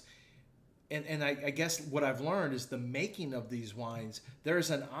wines, and I guess what I've learned is the making of these wines,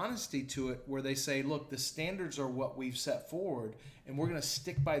 there's an honesty to it where they say, look, the standards are what we've set forward, and we're going to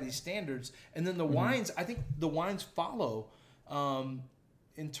stick by these standards. And then the wines, I think the wines follow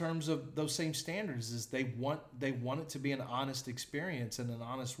in terms of those same standards. Is they want it to be an honest experience and an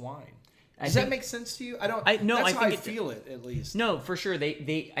honest wine. Does that make sense to you? That's how I feel it, at least. No, for sure.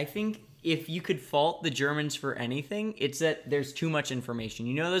 I think if you could fault the Germans for anything, it's that there's too much information.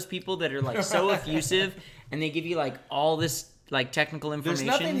 You know those people that are like so effusive and they give you like all this like technical information?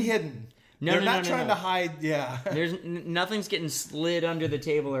 There's nothing hidden. They're not trying to hide. Yeah. There's nothing's getting slid under the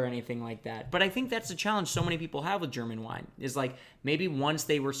table or anything like that. But I think that's a challenge so many people have with German wine is like maybe once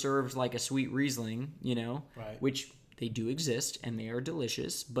they were served like a sweet Riesling, right. Which they do exist and they are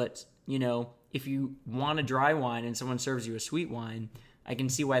delicious. But, if you want a dry wine and someone serves you a sweet wine, I can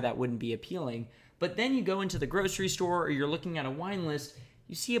see why that wouldn't be appealing. But then you go into the grocery store or you're looking at a wine list,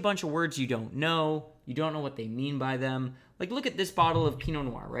 you see a bunch of words you don't know what they mean by them. Like look at this bottle of Pinot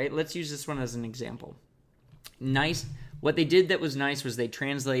Noir, right? Let's use this one as an example. Nice. What they did that was nice was they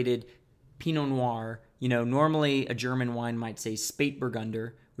translated Pinot Noir. Normally a German wine might say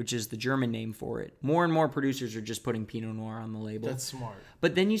Spätburgunder, which is the German name for it. More and more producers are just putting Pinot Noir on the label. That's smart.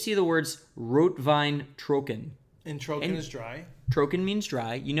 But then you see the words Rotwein Trocken. And Trocken is dry. Trocken means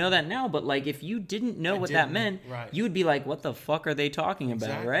dry. You know that now, but like if you didn't know what that meant, right. You would be like, what the fuck are they talking about,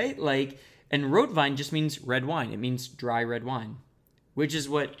 exactly. right? Like, and Rotwein just means red wine. It means dry red wine, which is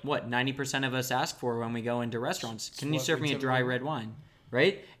what 90% of us ask for when we go into restaurants. Can you serve me a dry red wine,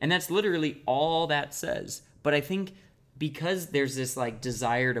 right? And that's literally all that says. But I think because there's this like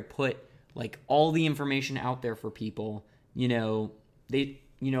desire to put like all the information out there for people, a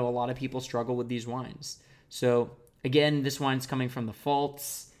lot of people struggle with these wines. So again, this wine's coming from the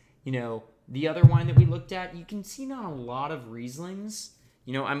Pfalz. The other wine that we looked at, you can see not a lot of Rieslings.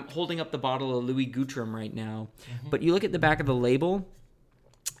 I'm holding up the bottle of Louis Guttram right now, but you look at the back of the label,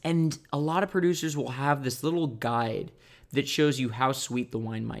 and a lot of producers will have this little guide that shows you how sweet the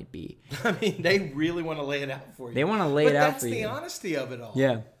wine might be. I mean, they really want to lay it out for you. They want to lay it out for you. But that's the honesty of it all.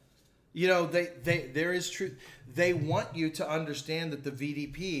 Yeah. There is truth. They want you to understand that the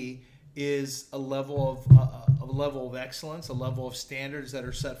VDP is a level of excellence, a level of standards that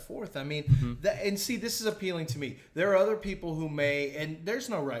are set forth. I mean, and see, this is appealing to me. There are other people who may, and there's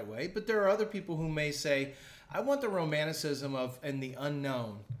no right way, but there are other people who may say, I want the romanticism of and the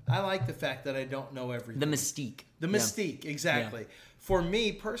unknown. I like the fact that I don't know everything. The mystique. The mystique, exactly. Yeah. For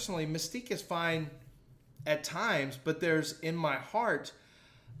me personally, mystique is fine at times, but there's in my heart,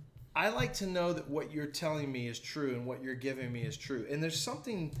 I like to know that what you're telling me is true and what you're giving me is true. And there's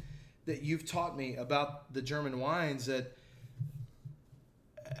something that you've taught me about the German wines that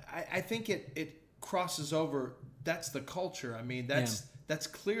I think it crosses over. That's the culture. I mean, that's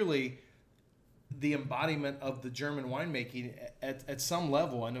clearly the embodiment of the German winemaking at some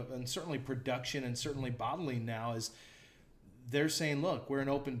level, and certainly production and certainly bottling now is they're saying, look, we're an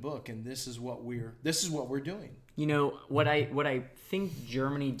open book, and this is what we're doing. What I think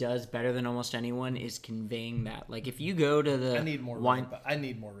Germany does better than almost anyone is conveying that. Like if you go to the I need more wine, red, I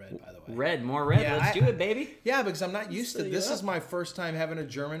need more red, by the way. More red. Yeah, let's do it, baby. Yeah, because I'm not used to this. Is my first time having a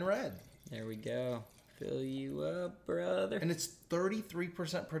German red. There we go. Fill you up, brother. And it's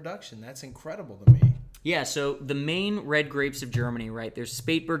 33% production. That's incredible to me. Yeah, so the main red grapes of Germany, right? There's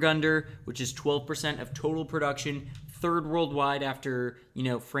Spätburgunder, which is 12% of total production, third worldwide after,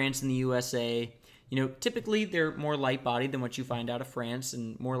 France and the USA. Typically they're more light-bodied than what you find out of France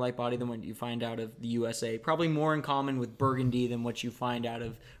and more light-bodied than what you find out of the USA. Probably more in common with Burgundy than what you find out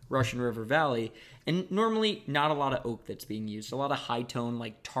of Russian River Valley. And normally not a lot of oak that's being used. A lot of high-tone,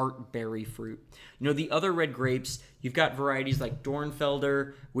 like tart berry fruit. The other red grapes, you've got varieties like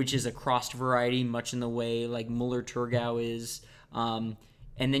Dornfelder, which is a crossed variety, much in the way like Müller-Thurgau is. And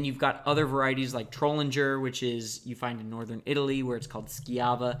And then you've got other varieties like Trollinger, which is you find in northern Italy, where it's called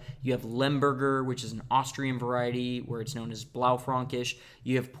Schiava. You have Lemberger, which is an Austrian variety, where it's known as Blaufränkisch.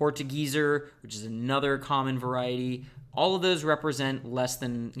 You have Portugieser, which is another common variety. All of those represent less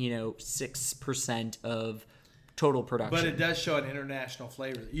than 6% of total production. But it does show an international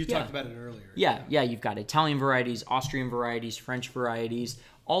flavor. You talked about it earlier. Yeah. You've got Italian varieties, Austrian varieties, French varieties,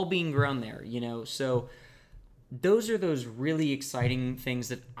 all being grown there. So those are those really exciting things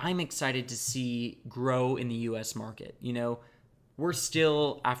that I'm excited to see grow in the U.S. market. We're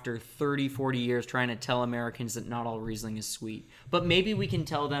still, after 30, 40 years, trying to tell Americans that not all Riesling is sweet. But maybe we can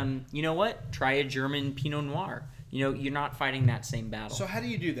tell them, you know what? Try a German Pinot Noir. You're not fighting that same battle. So how do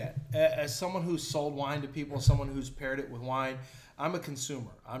you do that? As someone who's sold wine to people, someone who's paired it with wine, I'm a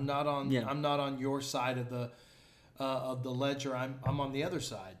consumer. I'm not on your side of the ledger. I'm on the other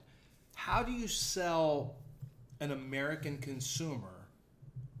side. How do you sell an American consumer?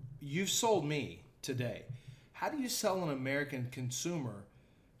 You've sold me today. How do you sell an American consumer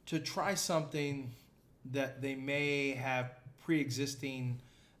to try something that they may have pre-existing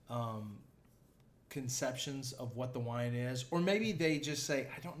conceptions of what the wine is, or maybe they just say,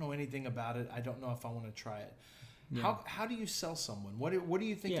 I don't know anything about it, I don't know if I want to try it? How do you sell someone? What do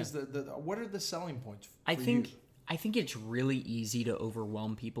you think is what are the selling points for you? I think it's really easy to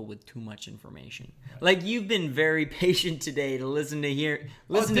overwhelm people with too much information. Like, you've been very patient today to listen to me.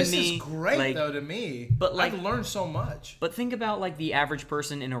 This is great, though, to me. But I've learned so much. But think about, the average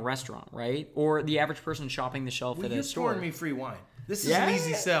person in a restaurant, right? Or the average person shopping the shelf at a store. You're pouring me free wine. This is an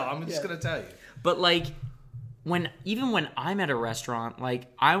easy sell. I'm just going to tell you. But, when I'm at a restaurant,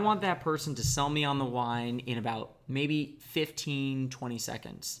 I want that person to sell me on the wine in about maybe 15, 20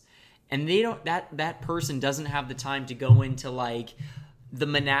 seconds. And that person doesn't have the time to go into the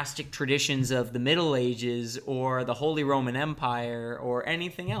monastic traditions of the Middle Ages or the Holy Roman Empire or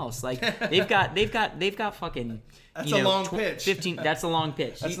anything else. They've got fucking that's a long pitch. 15. That's a long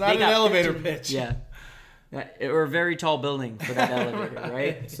pitch. That's not an elevator pitch. Yeah, or a very tall building for that elevator,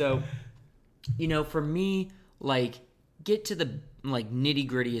 right? So, for me, get to the nitty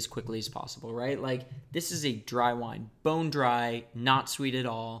gritty as quickly as possible, right? This is a dry wine, bone dry, not sweet at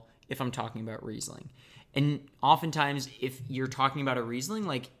all. If I'm talking about Riesling. And oftentimes, if you're talking about a Riesling,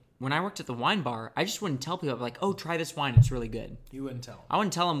 when I worked at the wine bar, I just wouldn't tell people, oh, try this wine, it's really good. You wouldn't tell them. I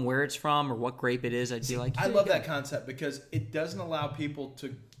wouldn't tell them where it's from or what grape it is. I'd be like, I love that concept because it doesn't allow people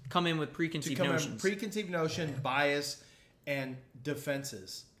to come in with preconceived notions. Preconceived notion, bias, and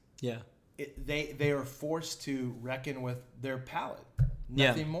defenses. Yeah. They are forced to reckon with their palate.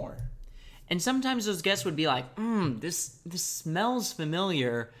 Nothing more. And sometimes those guests would be like, this smells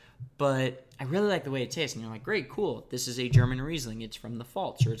familiar, but I really like the way it tastes. And you're like, great, cool. This is a German Riesling. It's from the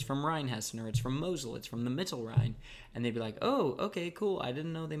Pfalz, or it's from Rheinhessen, or it's from Mosel, it's from the Mittelrhein. And they'd be like, oh, okay, cool. I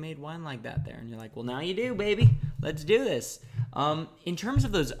didn't know they made wine like that there. And you're like, well, now you do, baby. Let's do this. In terms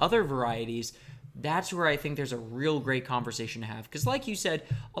of those other varieties, that's where I think there's a real great conversation to have. Because like you said,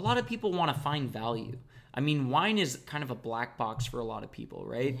 a lot of people want to find value. I mean, wine is kind of a black box for a lot of people,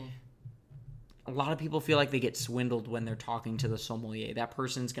 right? Mm-hmm. A lot of people feel like they get swindled when they're talking to the sommelier. That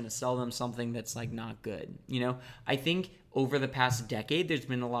person's going to sell them something that's not good. I think over the past decade, there's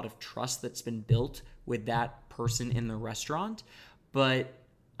been a lot of trust that's been built with that person in the restaurant. But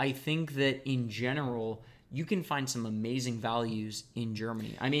I think that in general, you can find some amazing values in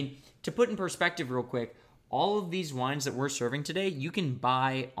Germany. I mean, to put in perspective real quick, all of these wines that we're serving today, you can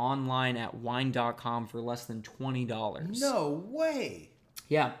buy online at wine.com for less than $20. No way.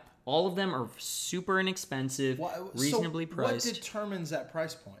 Yeah. All of them are super inexpensive, reasonably priced. What determines that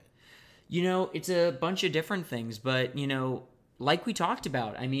price point? It's a bunch of different things, but, like we talked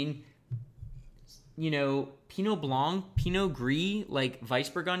about, I mean, Pinot Blanc, Pinot Gris,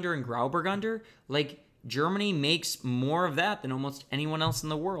 Weissburgunder and Grauburgunder, Germany makes more of that than almost anyone else in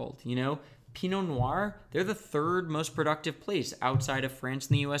the world, Pinot Noir, they're the third most productive place outside of France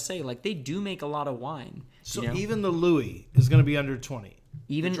and the USA. They do make a lot of wine. So even the Louis is going to be under 20.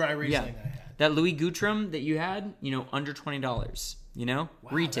 Even the dry Riesling I had. That Louis Guttram that you had, under $20. Wow,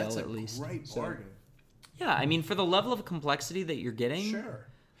 retail that's at least. Great bargain. Yeah, I mean, for the level of complexity that you're getting, sure.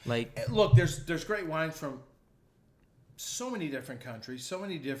 Look, there's great wines from so many different countries, so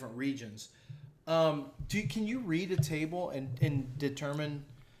many different regions. Can you read a table and determine?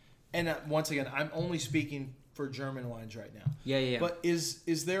 And once again, I'm only speaking for German wines right now. Yeah. But is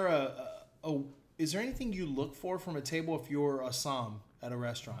there is there anything you look for from a table if you're a som at a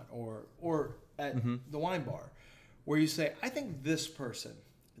restaurant or at the wine bar, where you say, I think this person,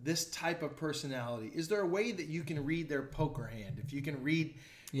 this type of personality, is there a way that you can read their poker hand? If you can read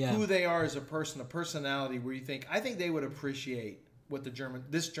who they are as a person, a personality where you think, I think they would appreciate what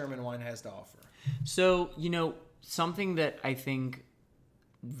this German wine has to offer. So, something that I think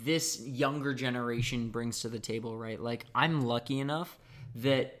this younger generation brings to the table, right? Like, I'm lucky enough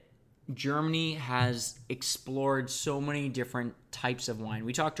that Germany has explored so many different types of wine.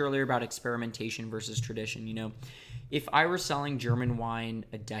 We talked earlier about experimentation versus tradition. If I were selling German wine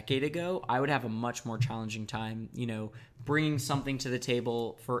a decade ago, I would have a much more challenging time, bringing something to the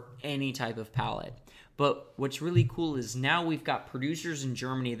table for any type of palate. But what's really cool is now we've got producers in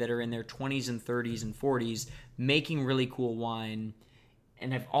Germany that are in their 20s and 30s and 40s making really cool wine.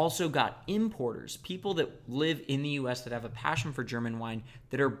 And I've also got importers, people that live in the U.S. that have a passion for German wine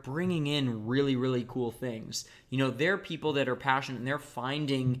that are bringing in really, really cool things. They're people that are passionate, and they're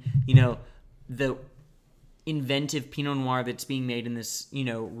finding, the inventive Pinot Noir that's being made in this,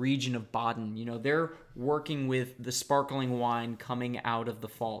 region of Baden. They're working with the sparkling wine coming out of the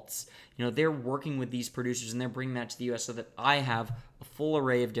Pfalz. They're working with these producers, and they're bringing that to the U.S. so that I have a full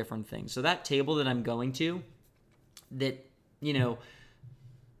array of different things. So that table that I'm going to, that,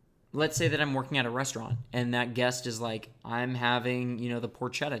 let's say that I'm working at a restaurant and that guest is like, I'm having, the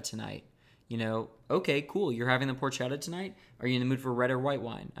porchetta tonight. Okay, cool. You're having the porchetta tonight? Are you in the mood for red or white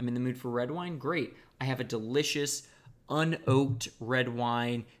wine? I'm in the mood for red wine. Great. I have a delicious, unoaked red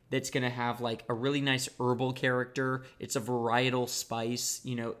wine that's going to have like a really nice herbal character. It's a varietal spice.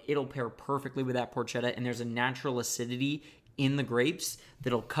 It'll pair perfectly with that porchetta, and there's a natural acidity in the grapes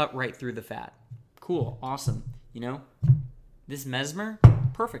that'll cut right through the fat. Cool. Awesome. This Mesmer,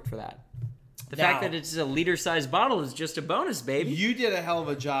 perfect for that. The fact that it's a liter-sized bottle is just a bonus, baby. You did a hell of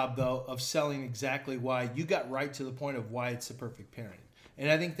a job, though, of selling exactly why. You got right to the point of why it's the perfect pairing. And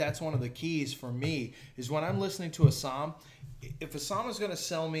I think that's one of the keys for me, is when I'm listening to Assam, if Assam is going to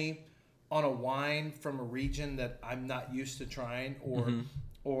sell me on a wine from a region that I'm not used to trying,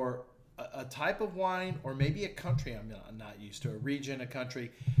 or a type of wine, or maybe a country I'm not used to, a region, a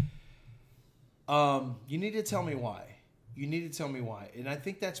country, you need to tell me why. You need to tell me why. And I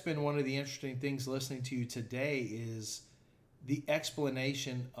think that's been one of the interesting things listening to you today is the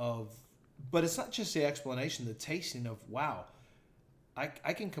explanation of, but it's not just the explanation, the tasting of, wow,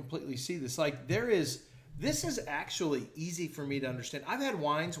 I can completely see this. Like this is actually easy for me to understand. I've had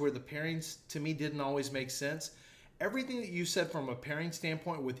wines where the pairings to me didn't always make sense. Everything that you said from a pairing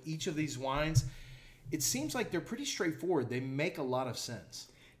standpoint with each of these wines, it seems like they're pretty straightforward. They make a lot of sense.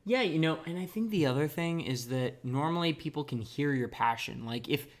 Yeah, and I think the other thing is that normally people can hear your passion. Like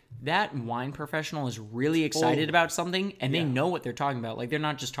if that wine professional is really excited about something and they know what they're talking about, like they're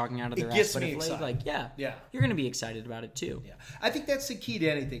not just talking out of their ass, but if you're going to be excited about it too. Yeah, I think that's the key to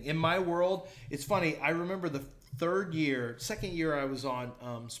anything. In my world, it's funny. I remember the second year I was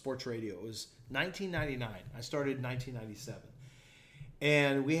on sports radio. It was 1999. I started in 1997,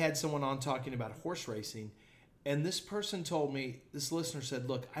 and we had someone on talking about horse racing. And this person told me, this listener said,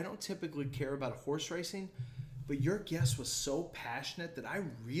 look, I don't typically care about horse racing, but your guest was so passionate that I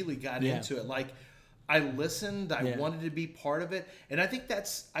really got into it. Like I listened, I wanted to be part of it. And I think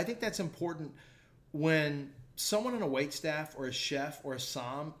that's important when someone on a waitstaff or a chef or a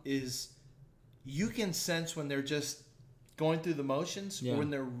som you can sense when they're just going through the motions or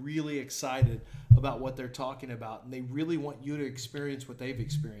when they're really excited about what they're talking about and they really want you to experience what they've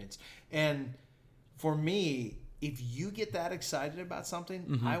experienced. And for me, if you get that excited about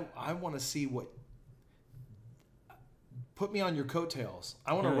something, I want to see put me on your coattails.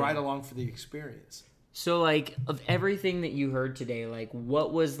 I want to ride along for the experience. So, like, of everything that you heard today, like,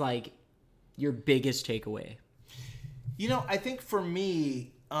 what was, like, your biggest takeaway? I think for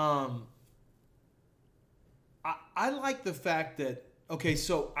me, I like the fact that, okay,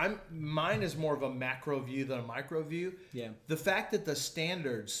 so mine is more of a macro view than a micro view. Yeah. The fact that the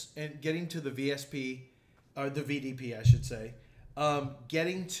standards and getting to the VSP, or the VDP, I should say,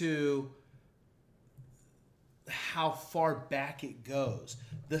 getting to how far back it goes,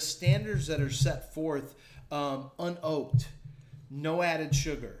 the standards that are set forth, unoaked, no added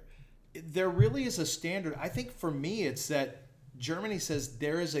sugar. There really is a standard. I think for me, it's that Germany says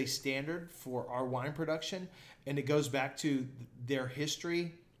there is a standard for our wine production, and it goes back to their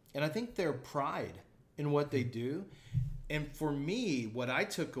history and I think their pride in what they do. And for me, what I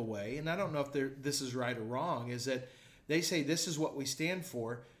took away, and I don't know if this is right or wrong, is that they say this is what we stand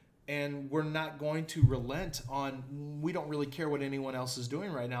for, and we're not going to relent on, we don't really care what anyone else is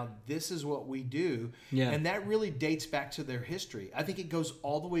doing right now. This is what we do. Yeah. And that really dates back to their history. I think it goes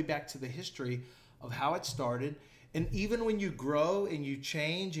all the way back to the history of how it started. And even when you grow and you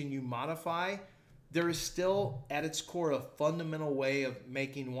change and you modify, there is still at its core a fundamental way of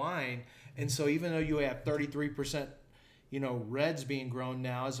making wine. And so even though you have 33%, reds being grown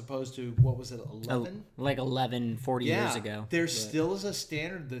now as opposed to, what was it, 11? Like 40 years ago. There still is a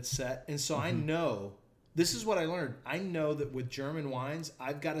standard that's set. And so I know, this is what I learned. I know that with German wines,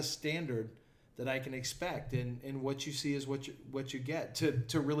 I've got a standard that I can expect. And what you see is what you get,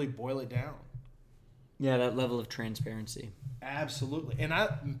 to really boil it down. Yeah, that level of transparency. Absolutely. And I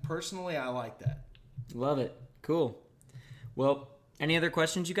personally like that. Love it. Cool. Well, any other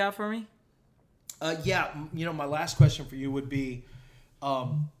questions you got for me? My last question for you would be,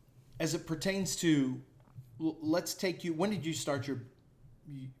 as it pertains to, let's take you, when did you start in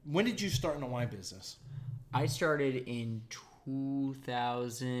the wine business? I started in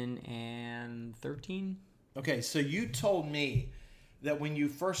 2013. Okay, so you told me that when you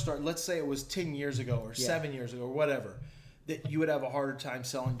first started, let's say it was 10 years ago or 7 years ago or whatever, that you would have a harder time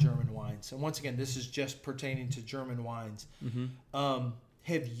selling German wines. And once again, this is just pertaining to German wines. Mm-hmm.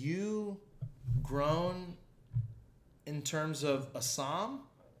 Have you grown in terms of Assam,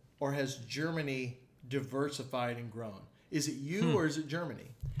 or has Germany diversified and grown? Is it you or is it Germany?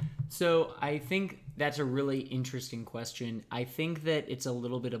 So I think that's a really interesting question. I think that it's a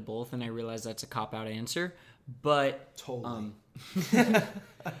little bit of both, and I realize that's a cop-out answer, but totally.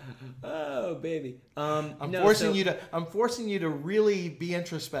 Oh baby. I'm forcing you to really be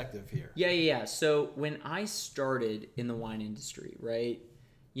introspective here. Yeah. So when I started in the wine industry, right?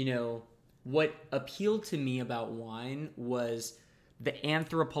 What appealed to me about wine was the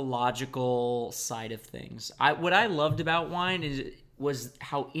anthropological side of things. What I loved about wine was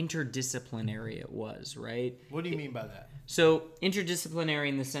how interdisciplinary it was, right? What do you mean by that? So interdisciplinary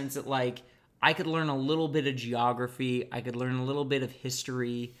in the sense that, like, I could learn a little bit of geography. I could learn a little bit of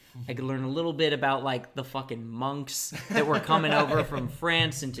history. I could learn a little bit about, like, the fucking monks that were coming over from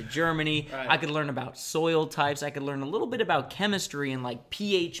France into Germany. Right. I could learn about soil types. I could learn a little bit about chemistry and, like,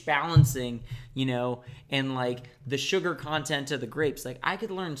 pH balancing, and, like, the sugar content of the grapes. Like, I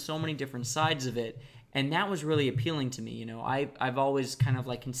could learn so many different sides of it, and that was really appealing to me. I've always kind of,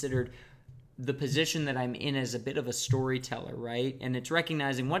 like, considered the position that I'm in as a bit of a storyteller, right? And it's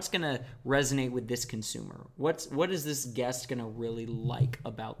recognizing what's going to resonate with this consumer. What is this guest going to really like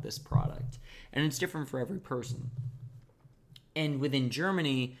about this product? And it's different for every person. And within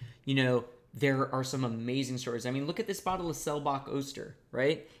Germany, there are some amazing stories. I mean, look at this bottle of Selbach Oster,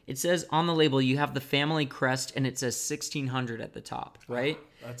 right? It says on the label, you have the family crest, and it says 1600 at the top, right?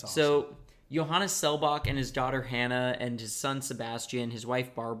 That's awesome. So Johannes Selbach and his daughter Hannah and his son Sebastian, his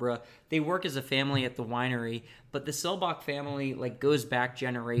wife Barbara, they work as a family at the winery, but the Selbach family, like, goes back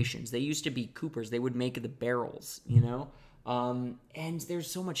generations. They used to be coopers. They would make the barrels, and there's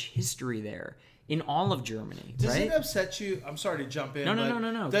so much history there in all of Germany. Does right? it upset you? I'm sorry to jump in.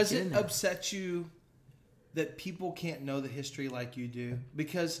 No. Does it upset you that people can't know the history like you do?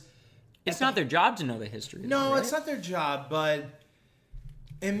 Because it's not their job to know the history. No, right? It's not their job, but...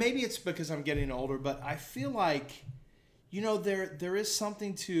 And maybe it's because I'm getting older, but I feel like, there is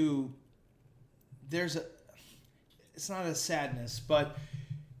something to, it's not a sadness, but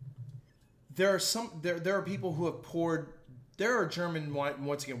there are people who have poured, there are German wine,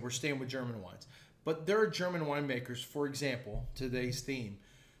 once again, we're staying with German wines, but there are German winemakers, for example, today's theme,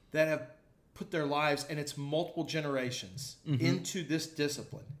 that have put their lives, and it's multiple generations, into this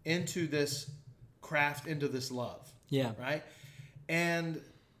discipline, into this craft, into this love. Yeah. Right? And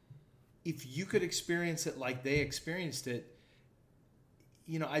if you could experience it like they experienced it,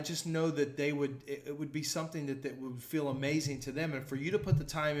 I just know that it would be something that would feel amazing to them. And for you to put the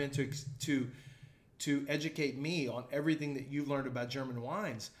time into to educate me on everything that you've learned about German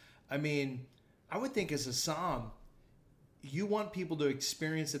wines, I mean, I would think as a Somm, you want people to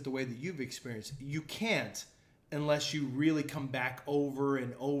experience it the way that you've experienced it. You can't unless you really come back over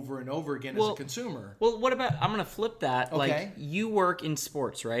and over and over again as a consumer. Well, what about, I'm going to flip that. Okay. Like, you work in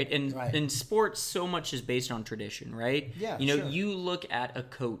sports, right? And Right. in sports, so much is based on tradition, right? Yeah, sure. sure. You look at a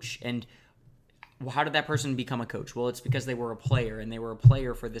coach, and how did that person become a coach? Well, it's because they were a player, and they were a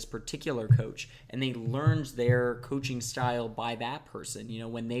player for this particular coach, and they learned their coaching style by that person,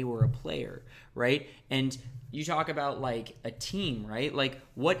 when they were a player, right? And you talk about, like, a team, right? Like,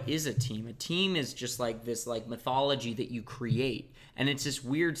 what is a team? A team is just, like, this, like, mythology that you create. And it's this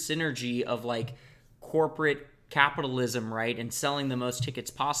weird synergy of, like, corporate capitalism, right? And selling the most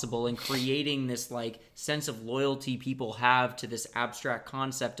tickets possible and creating this, like, sense of loyalty people have to this abstract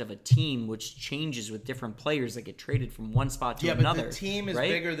concept of a team, which changes with different players that get traded from one spot to another. But the team is right?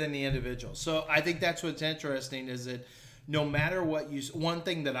 bigger than the individual. So I think that's what's interesting is that no matter what one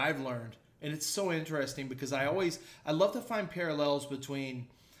thing that I've learned, and it's so interesting because I love to find parallels between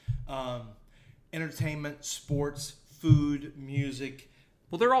entertainment, sports, food, music,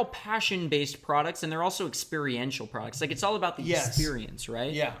 Well, they're all passion-based products, and they're also experiential products. Like, it's all about the Yes. experience,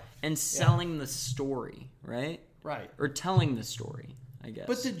 right? Yeah. And selling the story, right? Right. Or telling the story, I guess.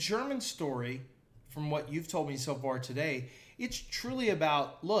 But the German story, from what you've told me so far today, it's truly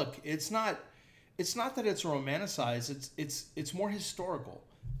about, look, it's not that it's romanticized, it's more historical.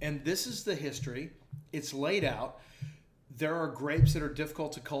 And this is the history. It's laid out. There are grapes that are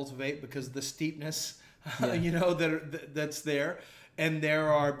difficult to cultivate because of the steepness, that's there. And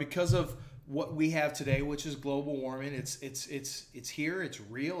there are, because of what we have today, which is global warming, it's here, it's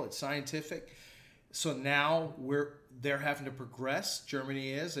real, it's scientific. So now they're having to progress,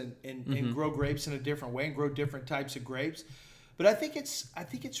 Germany is, and grow grapes in a different way and grow different types of grapes. But I think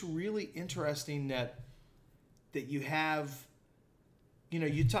it's really interesting that you have,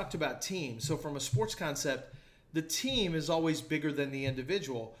 you talked about teams. So from a sports concept, the team is always bigger than the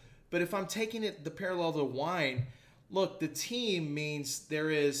individual. But if I'm taking the parallel to wine, look, the team means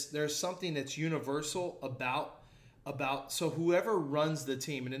there's something that's universal about so whoever runs the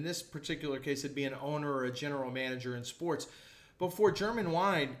team, and in this particular case it'd be an owner or a general manager in sports. But for German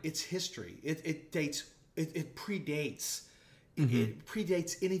wine, it's history. It predates. It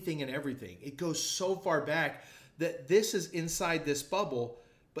predates anything and everything. It goes so far back that this is inside this bubble,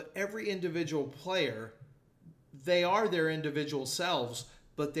 but every individual player, they are their individual selves,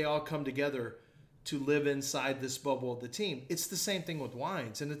 but they all come together to live inside this bubble of the team. It's the same thing with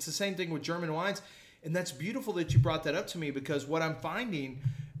wines, and it's the same thing with German wines. And that's beautiful that you brought that up to me, because what I'm finding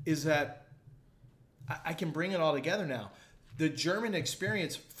is that I can bring it all together now. The German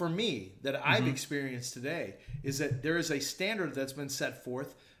experience for me that I've experienced today is that there is a standard that's been set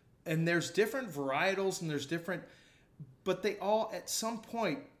forth, and there's different varietals and there's different, but they all, at some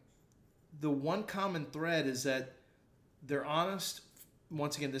point, the one common thread is that they're honest.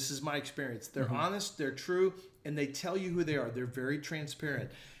 Once again, this is my experience. They're honest, they're true, and they tell you who they are. They're very transparent.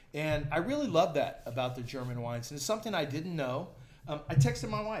 And I really love that about the German wines. And it's something I didn't know. I texted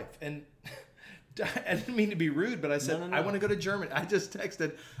my wife, and I didn't mean to be rude, but I said, no. I want to go to Germany. I just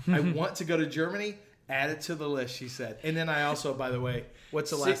texted, I want to go to Germany. Add it to the list, she said. And then I also, by the way,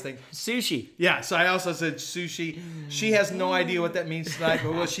 what's the last thing? Sushi. Yeah, so I also said sushi. She has no idea what that means tonight,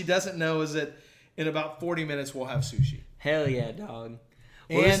 but what she doesn't know is that in about 40 minutes we'll have sushi. Hell yeah, dog.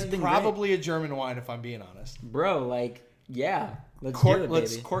 Well, and probably a German wine, if I'm being honest. Bro, yeah.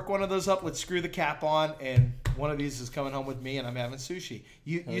 Let's cork one of those up. Let's screw the cap on, and one of these is coming home with me, and I'm having sushi.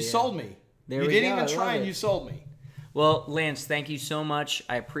 You sold me. You didn't even try, and you sold me. Well, Lance, thank you so much.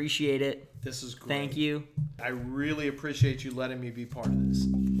 I appreciate it. This is great. Thank you. I really appreciate you letting me be part of this.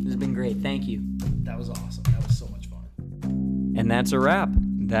 This has been great. Thank you. That was awesome. That was so much fun. And that's a wrap.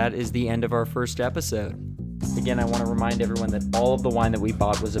 That is the end of our first episode. Again, I want to remind everyone that all of the wine that we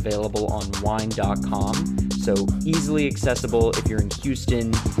bought was available on wine.com. So easily accessible. If you're in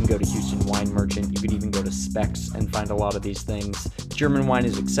Houston, you can go to Houston Wine Merchant. You could even go to Specs and find a lot of these things. German wine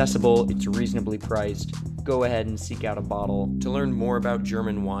is accessible. It's reasonably priced. Go ahead and seek out a bottle. To learn more about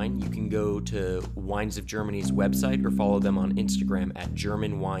German wine, you can go to Wines of Germany's website or follow them on Instagram at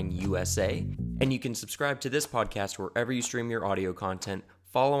GermanWineUSA. And you can subscribe to this podcast wherever you stream your audio content.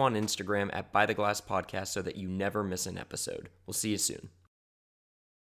 Follow on Instagram at By the Glass Podcast so that you never miss an episode. We'll see you soon.